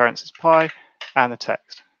count occurrences pi and the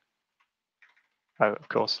text. Oh, of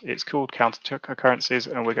course, it's called count occurrences,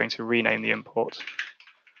 and we're going to rename the import.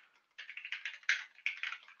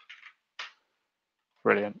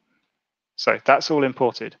 Brilliant. So that's all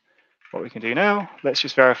imported. What we can do now, let's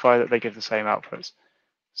just verify that they give the same outputs.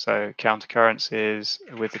 So count occurrences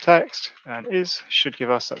with the text and is should give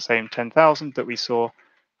us that same 10,000 that we saw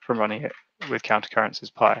from running it with count occurrences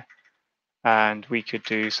pi. And we could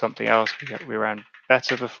do something else. We ran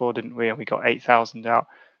better before, didn't we? And we got 8,000 out.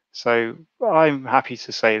 So I'm happy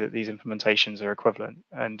to say that these implementations are equivalent,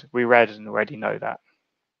 and we read and already know that.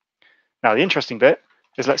 Now the interesting bit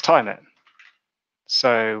is let's time it.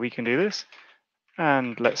 So we can do this,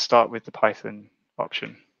 and let's start with the Python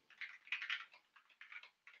option.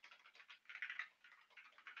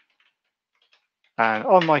 And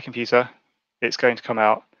on my computer, it's going to come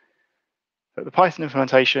out that the Python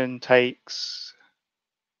implementation takes,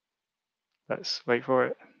 let's wait for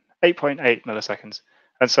it, 8.8 milliseconds.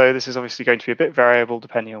 And so this is obviously going to be a bit variable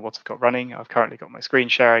depending on what I've got running. I've currently got my screen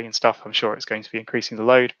sharing and stuff. I'm sure it's going to be increasing the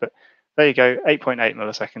load, but there you go, 8.8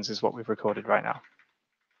 milliseconds is what we've recorded right now.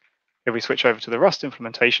 If we switch over to the Rust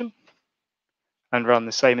implementation and run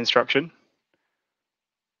the same instruction,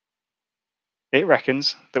 it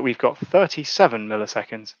reckons that we've got 37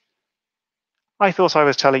 milliseconds. I thought I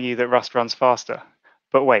was telling you that Rust runs faster,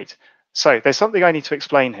 but wait. So there's something I need to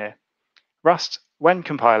explain here. Rust, when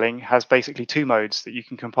compiling, has basically two modes that you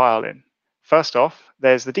can compile in. First off,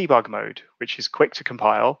 there's the debug mode, which is quick to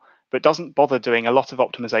compile, but doesn't bother doing a lot of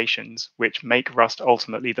optimizations, which make Rust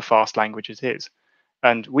ultimately the fast language it is.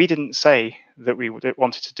 And we didn't say that we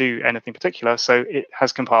wanted to do anything particular, so it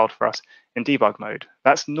has compiled for us in debug mode.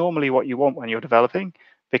 That's normally what you want when you're developing,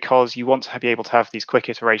 because you want to be able to have these quick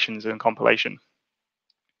iterations and compilation.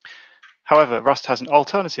 However, Rust has an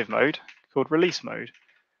alternative mode called release mode.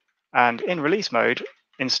 And in release mode,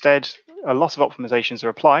 instead, a lot of optimizations are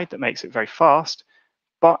applied that makes it very fast,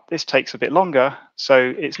 but this takes a bit longer,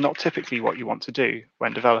 so it's not typically what you want to do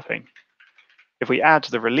when developing. If we add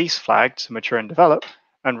the release flag to mature and develop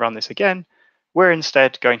and run this again, we're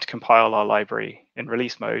instead going to compile our library in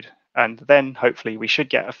release mode, and then hopefully we should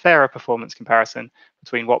get a fairer performance comparison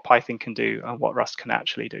between what Python can do and what Rust can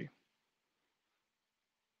actually do.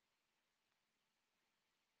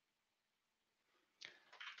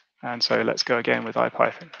 And so let's go again with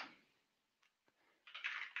IPython.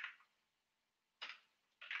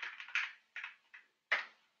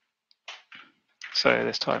 So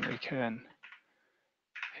this time we can,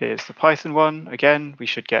 here's the Python one. Again, we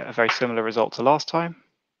should get a very similar result to last time.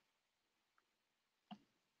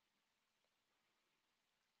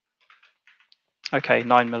 Okay,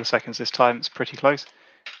 9 milliseconds this time, it's pretty close.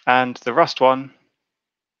 And the Rust one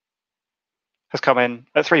has come in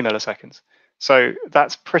at 3 milliseconds. So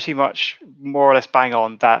that's pretty much more or less bang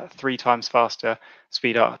on that 3 times faster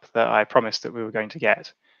speed up that I promised that we were going to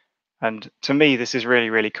get. And to me, this is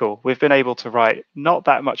really, really cool. We've been able to write not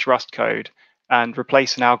that much Rust code and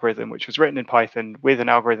replace an algorithm which was written in Python with an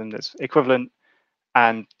algorithm that's equivalent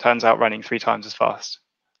and turns out running 3 times as fast.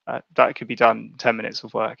 that could be done in 10 minutes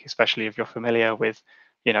of work, especially if you're familiar with,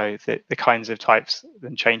 you know, the kinds of types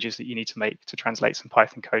and changes that you need to make to translate some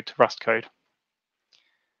Python code to Rust code.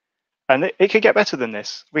 And it could get better than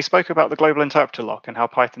this. We spoke about the global interpreter lock and how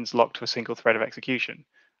Python's locked to a single thread of execution.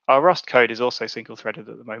 Our Rust code is also single-threaded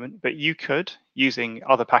at the moment, but you could, using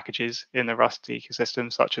other packages in the Rust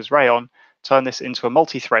ecosystem, such as Rayon, turn this into a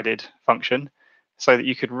multi-threaded function so that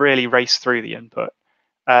you could really race through the input.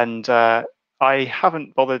 And I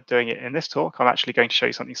haven't bothered doing it in this talk. I'm actually going to show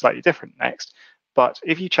you something slightly different next. But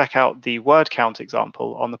if you check out the word count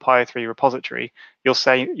example on the Pyo3 repository,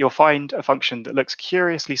 you'll find a function that looks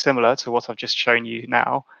curiously similar to what I've just shown you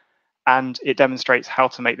now, and it demonstrates how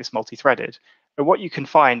to make this multi-threaded. And what you can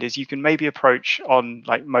find is you can maybe approach, on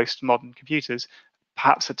like most modern computers,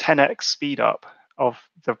 perhaps a 10x speed up of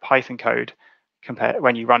the Python code compared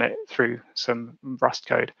when you run it through some Rust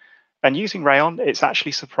code. And using Rayon, it's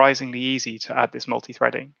actually surprisingly easy to add this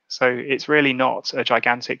multi-threading. So it's really not a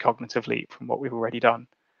gigantic cognitive leap from what we've already done.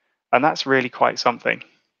 And that's really quite something.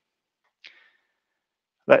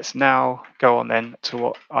 Let's now go on then to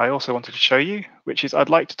what I also wanted to show you, which is I'd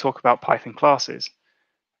like to talk about Python classes.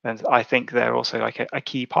 And I think they're also like a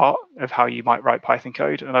key part of how you might write Python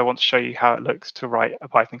code. And I want to show you how it looks to write a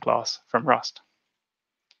Python class from Rust.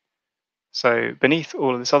 So beneath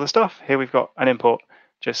all of this other stuff, here we've got an import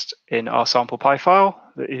just in our sample py file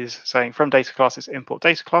that is saying from data classes import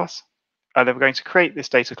data class. And then we're going to create this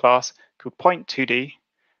data class called point2d,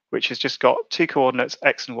 which has just got two coordinates,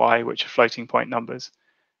 x and y, which are floating point numbers.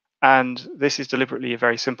 And this is deliberately a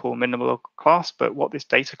very simple minimal class, but what this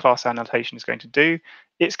data class annotation is going to do,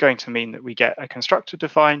 it's going to mean that we get a constructor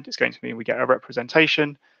defined, it's going to mean we get a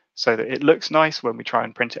representation so that it looks nice when we try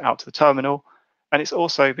and print it out to the terminal. And it's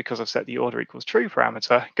also, because I've set the order equals true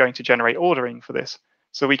parameter, going to generate ordering for this.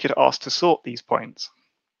 So we could ask to sort these points.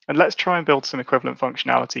 And let's try and build some equivalent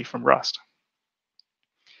functionality from Rust.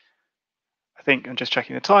 I think I'm just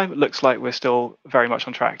checking the time. It looks like we're still very much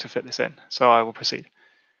on track to fit this in. So I will proceed.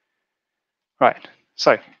 Right,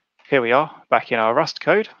 so here we are back in our Rust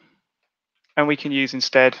code, and we can use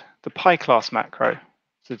instead the PyClass macro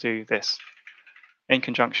to do this in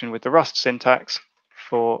conjunction with the Rust syntax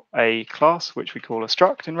for a class which we call a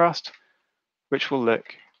struct in Rust, which will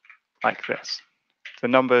look like this. The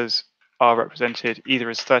numbers are represented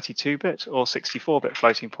either as 32-bit or 64-bit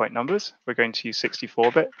floating point numbers. We're going to use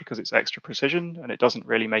 64-bit because it's extra precision and it doesn't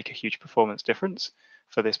really make a huge performance difference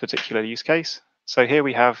for this particular use case. So here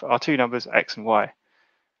we have our two numbers, x and y.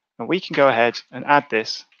 And we can go ahead and add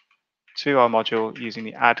this to our module using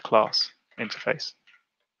the add class interface.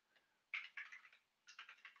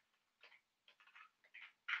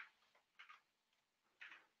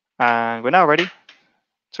 And we're now ready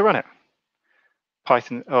to run it.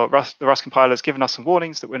 The Rust compiler has given us some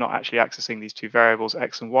warnings that we're not actually accessing these two variables,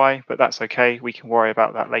 x and y, but that's okay. We can worry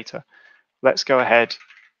about that later. Let's go ahead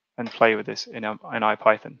and play with this in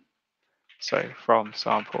IPython. So from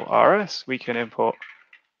sample rs, we can import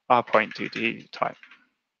our point2d type.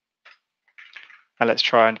 And let's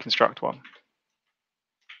try and construct one.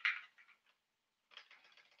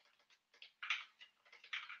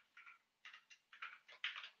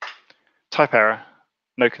 Type error,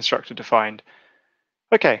 no constructor defined.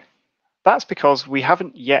 Okay, that's because we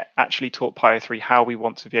haven't yet actually taught Pyo3 how we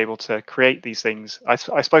want to be able to create these things. I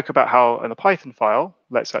spoke about how in the Python file,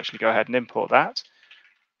 let's actually go ahead and import that.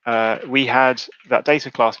 We had that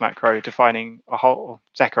data class macro defining a whole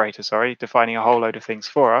decorator, defining a whole load of things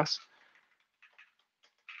for us.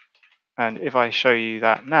 And if I show you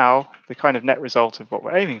that now, the kind of net result of what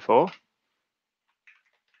we're aiming for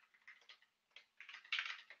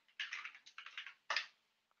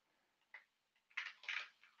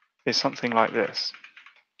is something like this.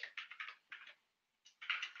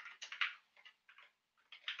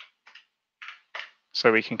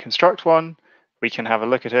 So we can construct one, we can have a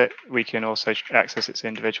look at it, we can also access its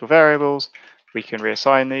individual variables, we can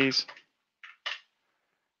reassign these,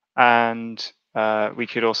 and we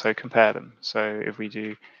could also compare them. So if we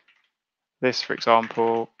do this, for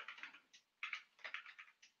example,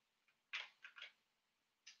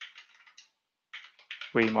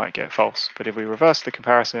 we might get false, but if we reverse the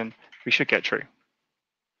comparison, we should get true.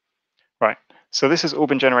 Right, so this has all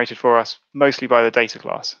been generated for us mostly by the data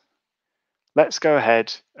class. Let's go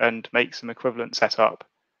ahead and make some equivalent setup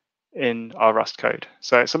in our Rust code.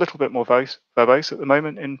 So it's a little bit more verbose at the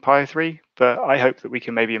moment in Pyo3, but I hope that we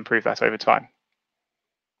can maybe improve that over time.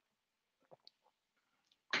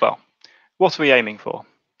 Well, what are we aiming for?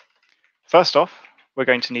 First off, we're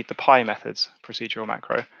going to need the py methods procedural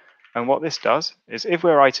macro. And what this does is if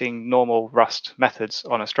we're writing normal Rust methods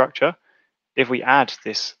on a structure, if we add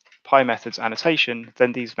this PyMethods annotation,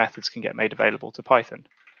 then these methods can get made available to Python.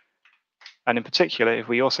 And in particular, if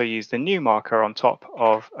we also use the new marker on top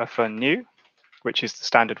of a for new, which is the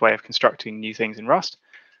standard way of constructing new things in Rust,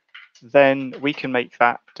 then we can make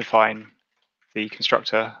that define the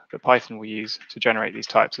constructor that Python will use to generate these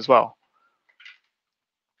types as well.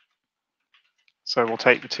 So we'll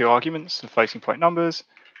take the two arguments, the floating point numbers,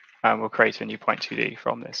 and we'll create a new point2d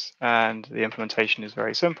from this. And the implementation is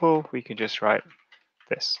very simple. We can just write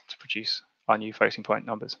this to produce our new floating point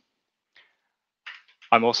numbers.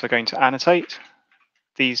 I'm also going to annotate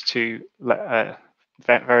these two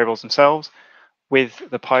variables themselves with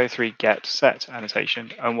the Pyo3 get set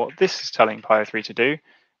annotation. And what this is telling Pyo3 to do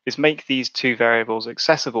is make these two variables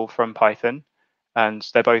accessible from Python, and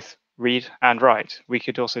they're both read and write. We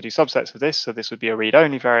could also do subsets of this, so this would be a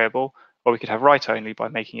read-only variable, or we could have write-only by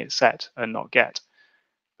making it set and not get.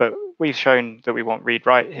 But we've shown that we want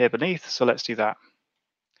read-write here beneath, so let's do that.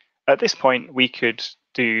 At this point, we could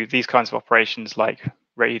do these kinds of operations like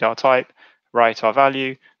read our type, write our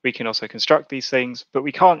value. We can also construct these things, but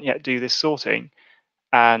we can't yet do this sorting.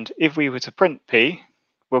 And if we were to print p,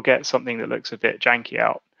 we'll get something that looks a bit janky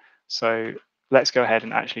out. So let's go ahead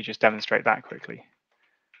and actually just demonstrate that quickly.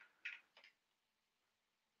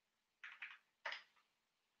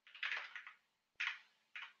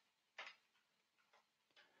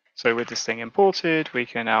 So with this thing imported, we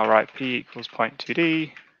can now write p equals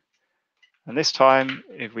point2d. And this time,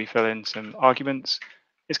 if we fill in some arguments,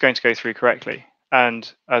 it's going to go through correctly. And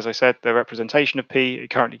as I said, the representation of p, it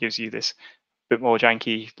currently gives you this bit more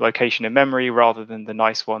janky location in memory rather than the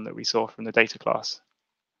nice one that we saw from the data class.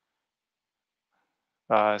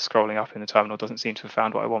 Scrolling up in the terminal doesn't seem to have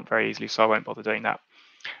found what I want very easily, so I won't bother doing that.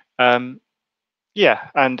 Yeah,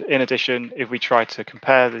 and in addition, if we try to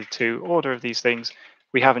compare the two order of these things,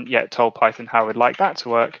 we haven't yet told Python how we'd like that to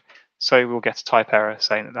work, so we'll get a type error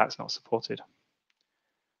saying that that's not supported.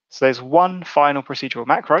 So there's one final procedural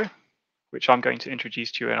macro, which I'm going to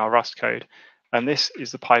introduce to you in our Rust code, and this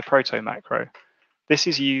is the PyProto macro. This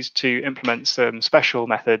is used to implement some special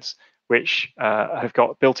methods which have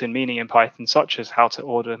got built-in meaning in Python, such as how to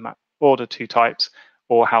order two types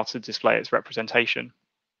or how to display its representation.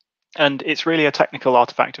 And it's really a technical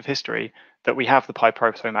artifact of history that we have the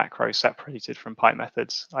PyProto macro separated from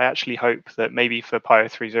PyMethods. I actually hope that maybe for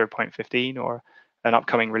Pyo3 0.15 or an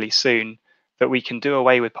upcoming release soon, that we can do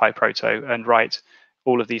away with PyProto and write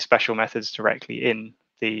all of these special methods directly in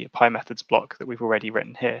the PyMethods block that we've already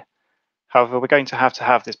written here. However, we're going to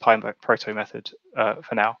have this PyProto method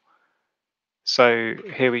for now. So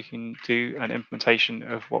here we can do an implementation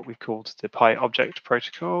of what we've called the PyObject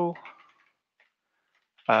protocol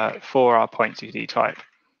for our point2d type.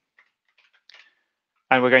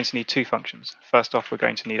 And we're going to need two functions. First off, we're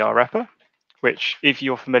going to need our repr, which, if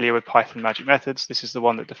you're familiar with Python magic methods, this is the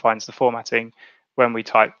one that defines the formatting when we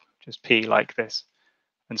type just p like this.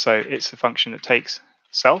 And so it's a function that takes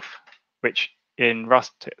self, which in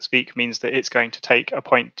Rust speak means that it's going to take a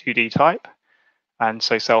point2d type. And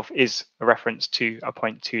so self is a reference to a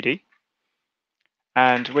point2d.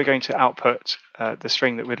 And we're going to output the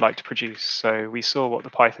string that we'd like to produce. So we saw what the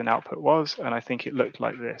Python output was, and I think it looked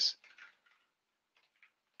like this.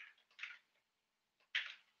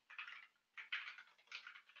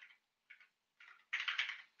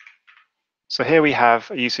 So here we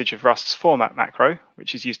have a usage of Rust's format macro,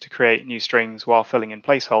 which is used to create new strings while filling in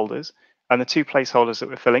placeholders. And the two placeholders that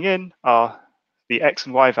we're filling in are the x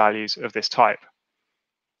and y values of this type.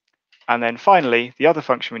 And then finally, the other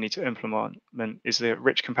function we need to implement is the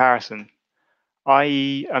rich comparison.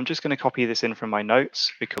 I'm just going to copy this in from my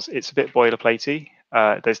notes because it's a bit boilerplatey.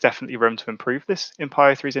 There's definitely room to improve this in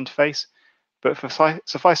Pyo3's interface. But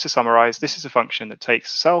suffice to summarize, this is a function that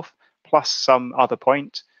takes self plus some other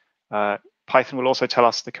point. Python will also tell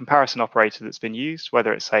us the comparison operator that's been used,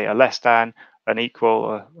 whether it's, say, a less than, an equal,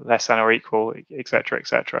 or less than or equal, etc.,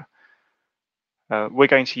 etc. We're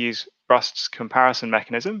going to use Rust's comparison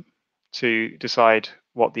mechanism to decide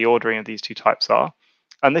what the ordering of these two types are.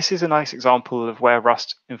 And this is a nice example of where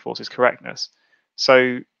Rust enforces correctness.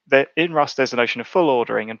 So in Rust, there's the notion of full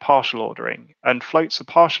ordering and partial ordering, and floats are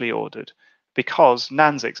partially ordered because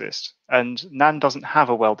nans exist. And nan doesn't have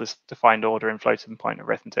a well-defined order in floating point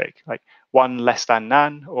arithmetic. Like one less than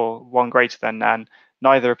nan or one greater than nan,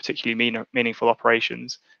 neither are particularly meaningful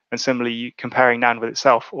operations. And similarly, comparing nan with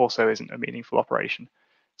itself also isn't a meaningful operation.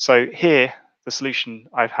 So here, the solution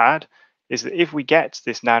I've had is that if we get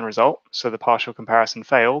this nan result, so the partial comparison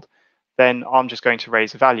failed, then I'm just going to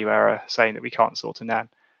raise a value error saying that we can't sort a nan.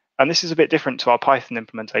 And this is a bit different to our Python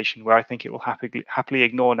implementation, where I think it will happily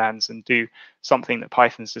ignore nans and do something that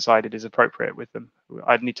Python's decided is appropriate with them.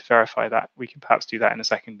 I'd need to verify that. We can perhaps do that in a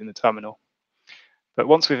second in the terminal. But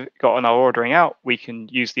once we've gotten our ordering out, we can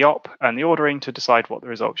use the op and the ordering to decide what the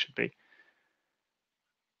result should be.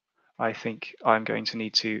 I think I'm going to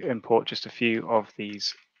need to import just a few of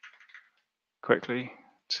these quickly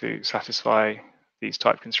to satisfy these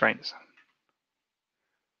type constraints.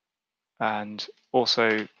 And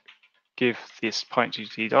also give this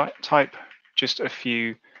point2d type just a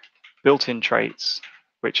few built-in traits,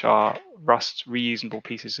 which are Rust reusable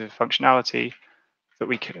pieces of functionality that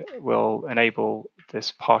will enable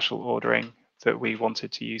this partial ordering that we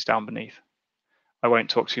wanted to use down beneath. I won't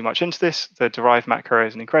talk too much into this. The derive macro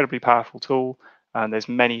is an incredibly powerful tool, and there's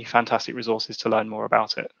many fantastic resources to learn more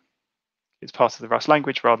about it. It's part of the Rust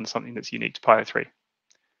language rather than something that's unique to Pyo3.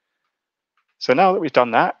 So now that we've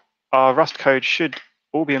done that, our Rust code should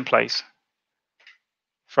all be in place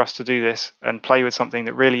for us to do this and play with something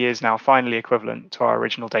that really is now finally equivalent to our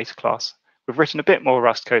original data class. We've written a bit more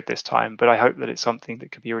Rust code this time, but I hope that it's something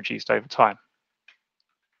that could be reduced over time.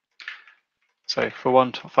 So for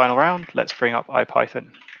one final round, let's bring up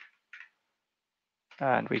IPython.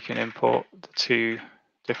 And we can import the two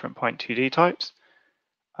different point2d types.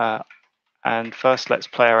 And first, let's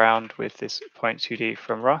play around with this point2d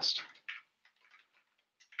from Rust.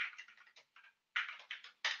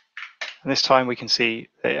 And this time we can see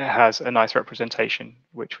that it has a nice representation,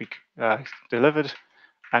 which we delivered.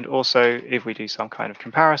 And also, if we do some kind of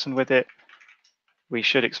comparison with it, we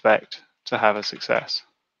should expect to have a success.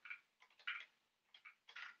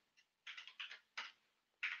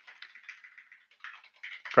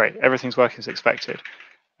 Great, everything's working as expected.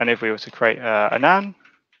 And if we were to create a nan,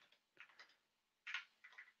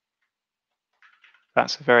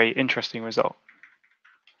 that's a very interesting result.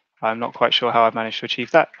 I'm not quite sure how I've managed to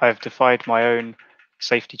achieve that. I've defied my own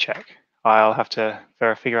safety check. I'll have to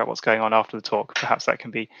figure out what's going on after the talk. Perhaps that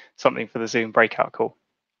can be something for the Zoom breakout call.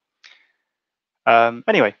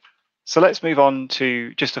 Anyway, so let's move on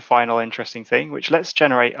to just a final interesting thing, which let's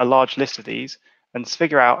generate a large list of these and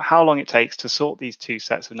figure out how long it takes to sort these two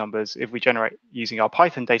sets of numbers if we generate using our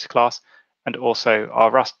Python data class and also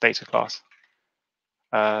our Rust data class.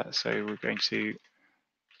 So we're going to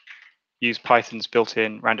use Python's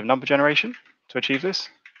built-in random number generation to achieve this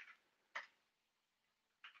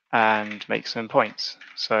and make some points.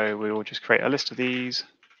 So we will just create a list of these,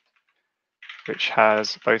 which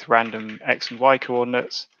has both random x and y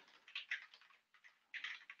coordinates.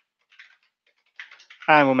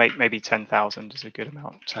 And we'll make maybe 10,000 as a good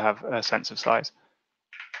amount to have a sense of size.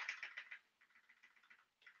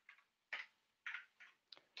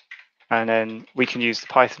 And then we can use the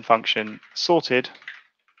Python function sorted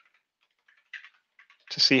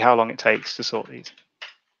to see how long it takes to sort these.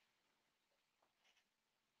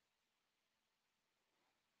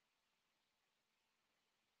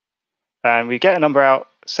 And we get a number out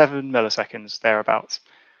 7 milliseconds, thereabouts.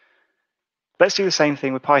 Let's do the same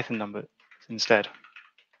thing with Python numbers instead.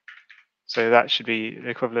 So that should be the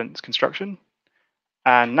equivalent construction.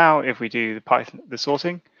 And now if we do the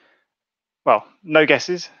sorting, well, no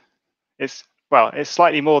guesses. It's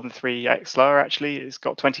slightly more than 3x slower, actually. It's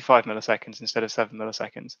got 25 milliseconds instead of 7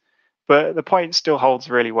 milliseconds. But the point still holds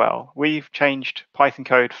really well. We've changed Python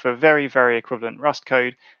code for very, very equivalent Rust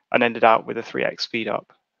code and ended up with a 3x speed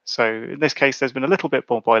up. So in this case, there's been a little bit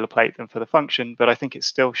more boilerplate than for the function, but I think it's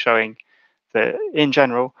still showing that in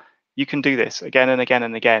general, you can do this again and again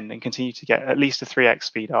and again and continue to get at least a 3x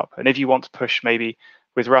speed up. And if you want to push maybe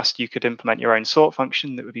with Rust, you could implement your own sort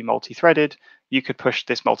function that would be multi-threaded. You could push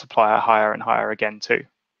this multiplier higher and higher again too.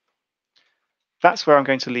 That's where I'm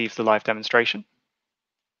going to leave the live demonstration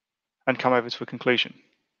and come over to a conclusion.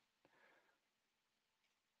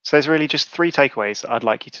 So there's really just 3 takeaways that I'd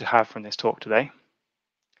like you to have from this talk today.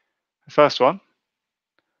 The first one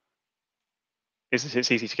is that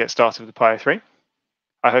it's easy to get started with the Pyo3.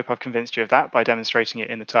 I hope I've convinced you of that by demonstrating it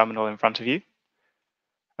in the terminal in front of you.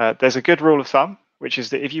 There's a good rule of thumb, which is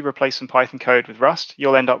that if you replace some Python code with Rust,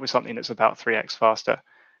 you'll end up with something that's about 3x faster.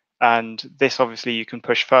 And this obviously you can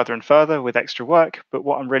push further and further with extra work, but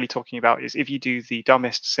what I'm really talking about is if you do the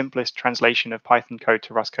dumbest, simplest translation of Python code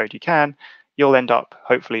to Rust code you can, you'll end up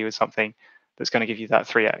hopefully with something that's going to give you that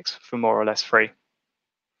 3x for more or less free.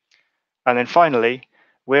 And then finally,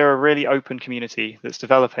 we're a really open community that's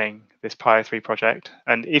developing this Pyo3 project.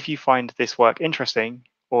 And if you find this work interesting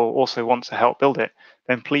or also want to help build it,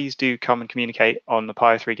 then please do come and communicate on the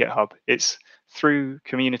Pyo3 GitHub. It's through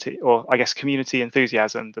community, or I guess community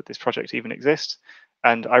enthusiasm, that this project even exists.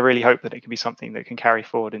 And I really hope that it can be something that can carry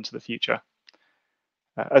forward into the future.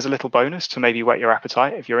 As a little bonus to maybe whet your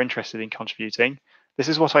appetite if you're interested in contributing, this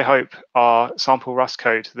is what I hope our sample Rust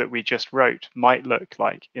code that we just wrote might look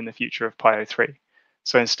like in the future of Py03.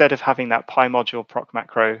 So instead of having that PyModule proc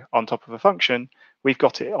macro on top of a function, we've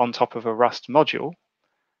got it on top of a Rust module.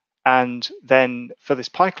 And then for this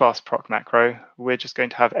PyClass proc macro, we're just going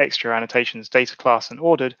to have extra annotations, data class and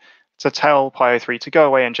ordered, to tell Py03 to go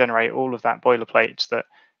away and generate all of that boilerplate that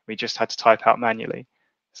we just had to type out manually.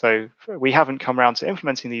 So we haven't come around to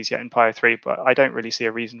implementing these yet in Py03, but I don't really see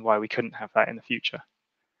a reason why we couldn't have that in the future.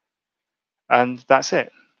 And that's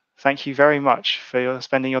it. Thank you very much for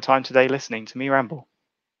spending your time today listening to me ramble.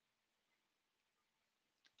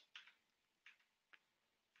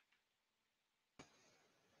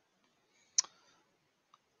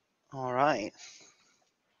 All right.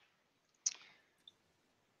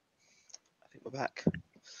 I think we're back.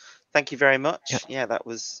 Thank you very much. Yep. Yeah, that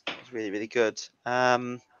was really, really good.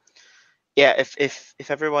 Yeah, if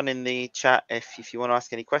everyone in the chat, if you want to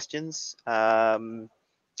ask any questions, go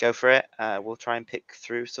for it. We'll try and pick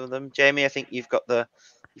through some of them. Jamie, I think you've got the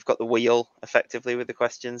wheel effectively with the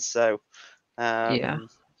questions. So Yeah,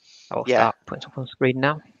 I'll yeah. start putting stuff on screen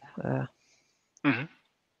now. Start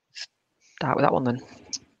with that one then.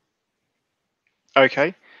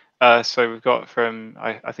 Okay, so we've got from,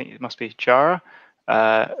 I think it must be Jara.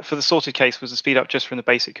 For the sorted case, was the speed up just from the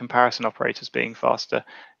basic comparison operators being faster?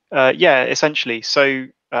 Yeah, essentially. So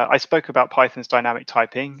I spoke about Python's dynamic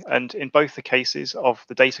typing, and in both the cases of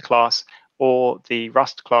the data class or the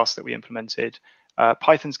Rust class that we implemented,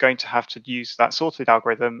 Python's going to have to use that sorted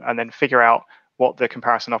algorithm and then figure out what the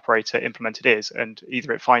comparison operator implemented is. And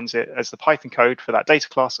either it finds it as the Python code for that data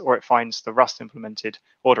class, or it finds the Rust implemented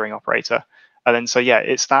ordering operator. And then, so yeah,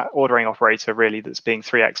 it's that ordering operator really that's being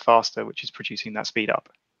 3x faster, which is producing that speed up.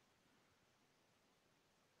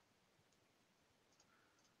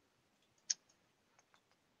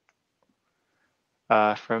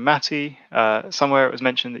 From Matty, somewhere it was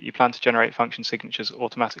mentioned that you plan to generate function signatures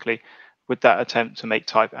automatically. Would that attempt to make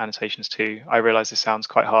type annotations too? I realize this sounds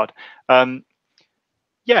quite hard.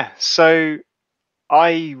 Yeah, so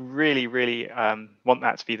I really, really want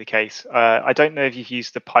that to be the case. I don't know if you've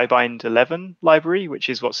used the PyBind 11 library, which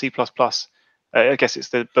is what C++, I guess it's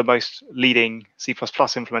the most leading C++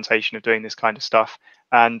 implementation of doing this kind of stuff.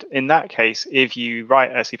 And in that case, if you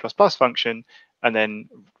write a C++ function and then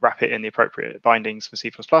wrap it in the appropriate bindings for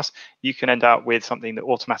C++, you can end up with something that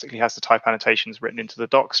automatically has the type annotations written into the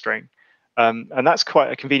doc string. And that's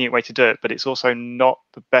quite a convenient way to do it, but it's also not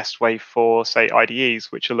the best way for, say,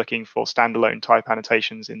 IDEs, which are looking for standalone type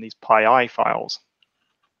annotations in these PyI files.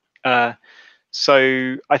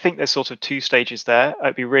 So I think there's sort of two stages there.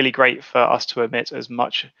 It'd be really great for us to omit as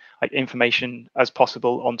much information as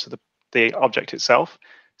possible onto the object itself,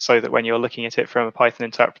 so that when you're looking at it from a Python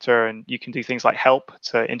interpreter and you can do things like help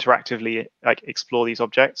to interactively explore these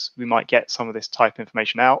objects, we might get some of this type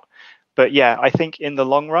information out. But yeah, I think in the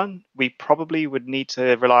long run, we probably would need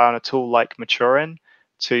to rely on a tool like Maturin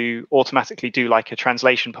to automatically do like a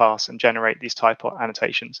translation pass and generate these type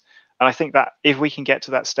annotations. And I think that if we can get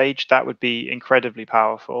to that stage, that would be incredibly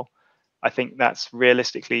powerful. I think that's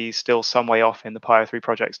realistically still some way off in the Py03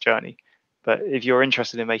 project's journey. But if you're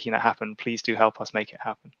interested in making that happen, please do help us make it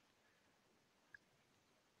happen.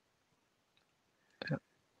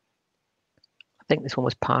 I think this one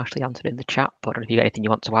was partially answered in the chat, but I don't know if you got anything you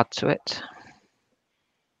want to add to it.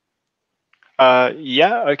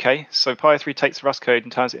 Yeah, okay. So Py03 takes the Rust code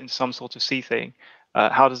and turns it into some sort of C thing.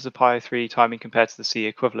 How does the Py03 timing compare to the C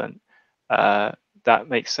equivalent? That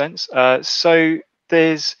makes sense. So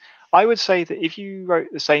I would say that if you wrote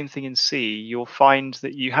the same thing in C, you'll find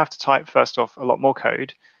that you have to type first off a lot more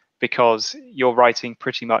code, because you're writing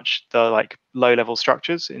pretty much the low-level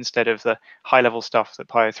structures instead of the high-level stuff that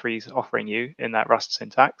Py03 is offering you in that Rust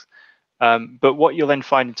syntax. But what you'll then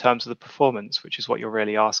find in terms of the performance, which is what you're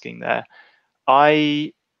really asking there,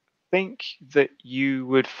 I think that you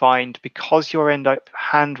would find, because you'll end up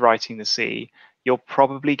handwriting the C, you'll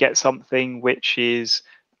probably get something which is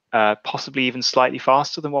possibly even slightly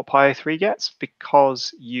faster than what Py03 gets,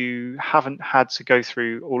 because you haven't had to go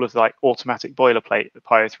through all of the automatic boilerplate that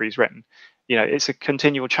Py03 has written. It's a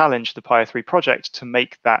continual challenge to the Py03 project to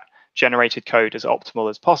make that generated code as optimal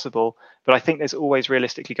as possible. But I think there's always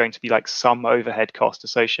realistically going to be some overhead cost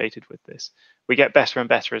associated with this. We get better and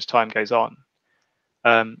better as time goes on.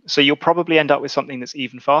 So you'll probably end up with something that's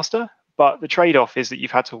even faster, but the trade-off is that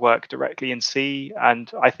you've had to work directly in C,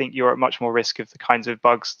 and I think you're at much more risk of the kinds of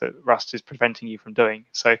bugs that Rust is preventing you from doing.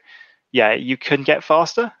 So yeah, you can get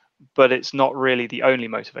faster, but it's not really the only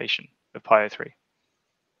motivation of Py03.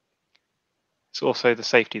 It's also the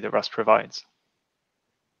safety that Rust provides.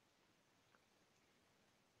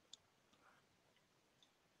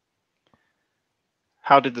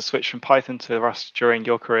 how did the switch from Python to Rust during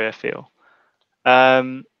your career feel?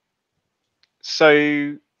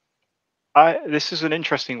 So this is an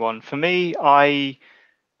interesting one. For me, I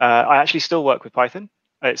actually still work with Python.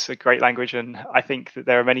 It's a great language, and I think that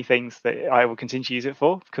there are many things that I will continue to use it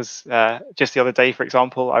for, because just the other day, for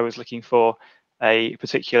example, I was looking for a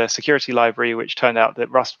particular security library, which turned out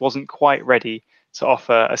that Rust wasn't quite ready to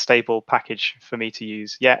offer a stable package for me to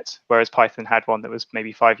use yet, whereas Python had one that was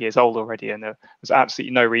maybe 5 years old already, and there was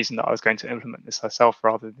absolutely no reason that I was going to implement this myself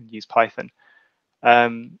rather than use Python.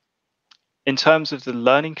 In terms of the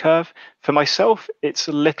learning curve, for myself, it's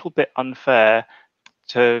a little bit unfair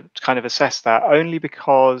to kind of assess that, only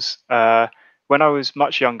because when I was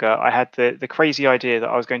much younger, I had the crazy idea that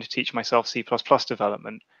I was going to teach myself C++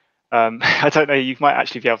 development. I don't know, you might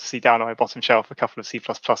actually be able to see down on my bottom shelf a couple of C++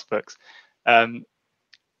 books. And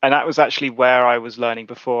that was actually where I was learning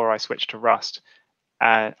before I switched to Rust.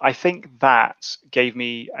 I think that gave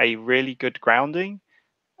me a really good grounding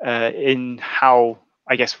in how,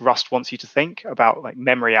 I guess, Rust wants you to think about like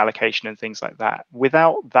memory allocation and things like that.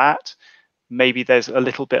 Without that, maybe there's a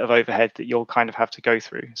little bit of overhead that you'll kind of have to go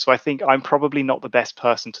through. So I think I'm probably not the best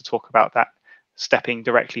person to talk about that stepping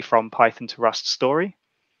directly from Python to Rust story.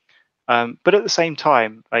 But at the same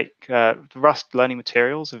time, like the Rust learning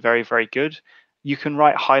materials are very, very good. You can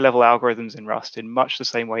write high-level algorithms in Rust in much the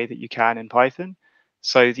same way that you can in Python.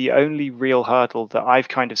 So the only real hurdle that I've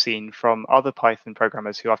kind of seen from other Python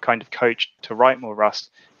programmers who I've kind of coached to write more Rust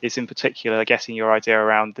is in particular getting your idea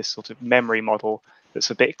around this sort of memory model that's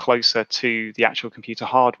a bit closer to the actual computer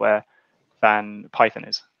hardware than Python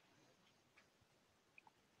is.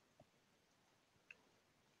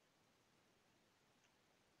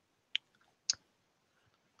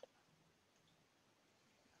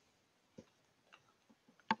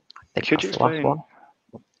 Could you explain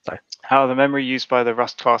how the memory used by the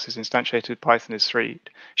Rust class is instantiated with Python is 3?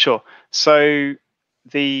 Sure. So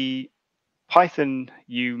the Python,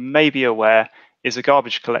 you may be aware, is a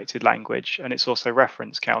garbage collected language, and it's also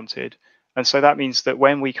reference counted. And so that means that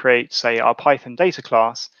when we create, say, our Python data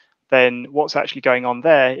class, then what's actually going on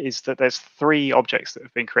there is that there's 3 objects that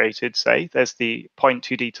have been created, say. There's the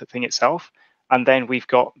point2d thing itself, and then we've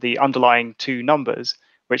got the underlying 2 numbers,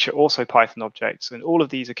 which are also Python objects. And all of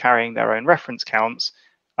these are carrying their own reference counts.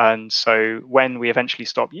 And so when we eventually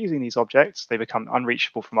stop using these objects, they become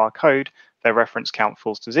unreachable from our code, their reference count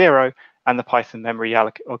falls to 0, and the Python memory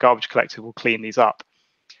or garbage collector will clean these up.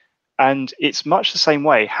 And it's much the same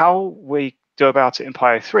way. How we do about it in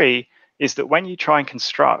Py3 is that when you try and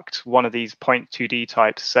construct one of these point2d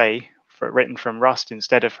types, say, written from Rust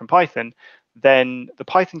instead of from Python, then the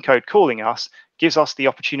Python code calling us gives us the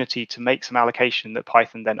opportunity to make some allocation that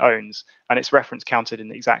Python then owns, and it's reference counted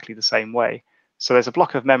in exactly the same way. So there's a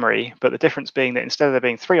block of memory, but the difference being that instead of there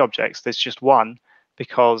being 3 objects, there's just 1,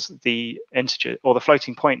 because the integer or the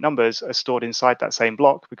floating point numbers are stored inside that same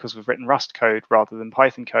block because we've written Rust code rather than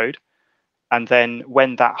Python code. And then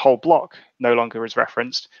when that whole block no longer is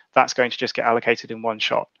referenced, that's going to just get allocated in one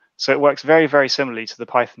shot. So it works very, very similarly to the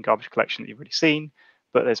Python garbage collection that you've already seen,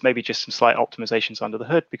 but there's maybe just some slight optimizations under the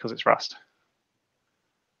hood because it's Rust.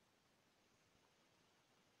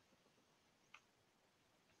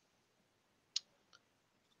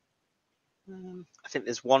 I think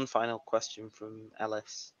there's one final question from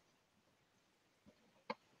Ellis.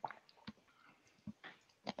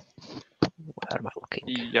 Where am I looking?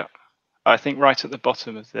 Yeah, I think right at the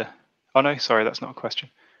bottom of the... Oh no, sorry, that's not a question.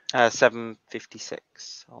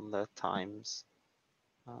 7:56 on the times.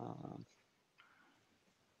 Oh,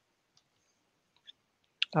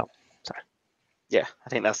 sorry. Yeah, I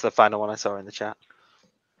think that's the final one I saw in the chat.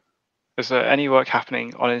 Is there any work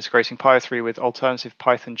happening on integrating Py3 with alternative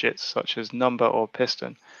Python JITs such as Number or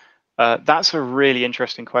Piston? That's a really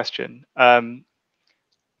interesting question.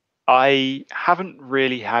 I haven't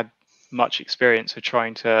really had much experience of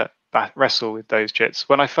trying to wrestle with those JITs.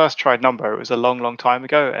 When I first tried Number, it was a long, long time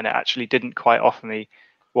ago, and it actually didn't quite offer me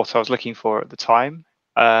what I was looking for at the time.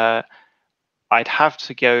 I'd have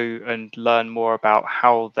to go and learn more about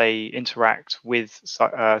how they interact with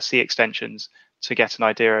C extensions to get an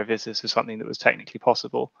idea of if this is something that was technically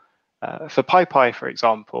possible. For PyPy, for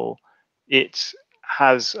example, it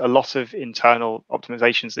has a lot of internal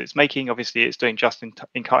optimizations that it's making. Obviously, it's doing just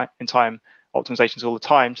in time optimizations all the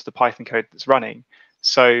time to the Python code that's running.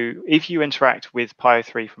 So if you interact with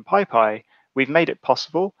Py3 from PyPy, we've made it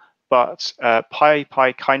possible, but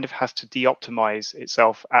PyPy kind of has to de-optimize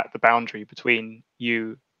itself at the boundary between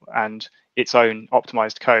you and its own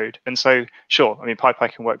optimized code. And so, sure, I mean,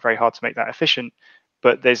 PyPy can work very hard to make that efficient,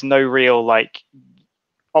 but there's no real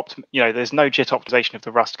there's no JIT optimization of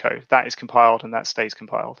the Rust code. That is compiled and that stays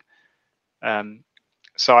compiled.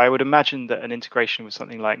 So I would imagine that an integration with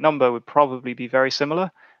something like Number would probably be very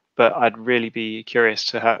similar, but I'd really be curious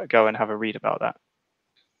to go and have a read about that.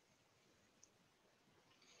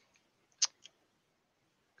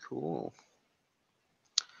 Cool.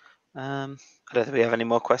 I don't think we have any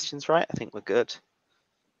more questions, right? I think we're good.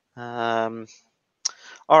 All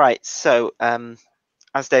right. So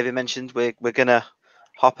as David mentioned, we're gonna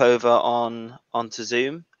hop over onto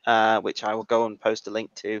Zoom, which I will go and post a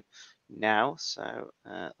link to now. So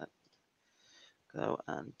let's go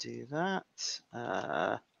and do that.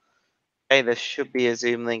 Okay, there should be a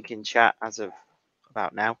Zoom link in chat as of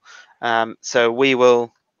about now. So we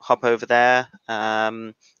will hop over there.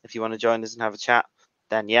 If you want to join us and have a chat,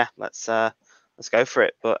 then yeah, let's go for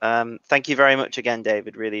it. But thank you very much again,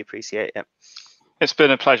 David. Really appreciate it. It's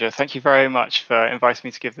been a pleasure. Thank you very much for inviting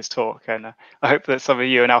me to give this talk. And I hope that some of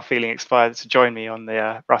you are now feeling inspired to join me on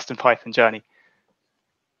the Rust and Python journey.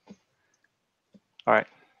 All right,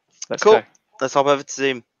 let's Cool. go. Let's hop over to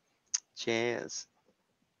Zoom. Cheers.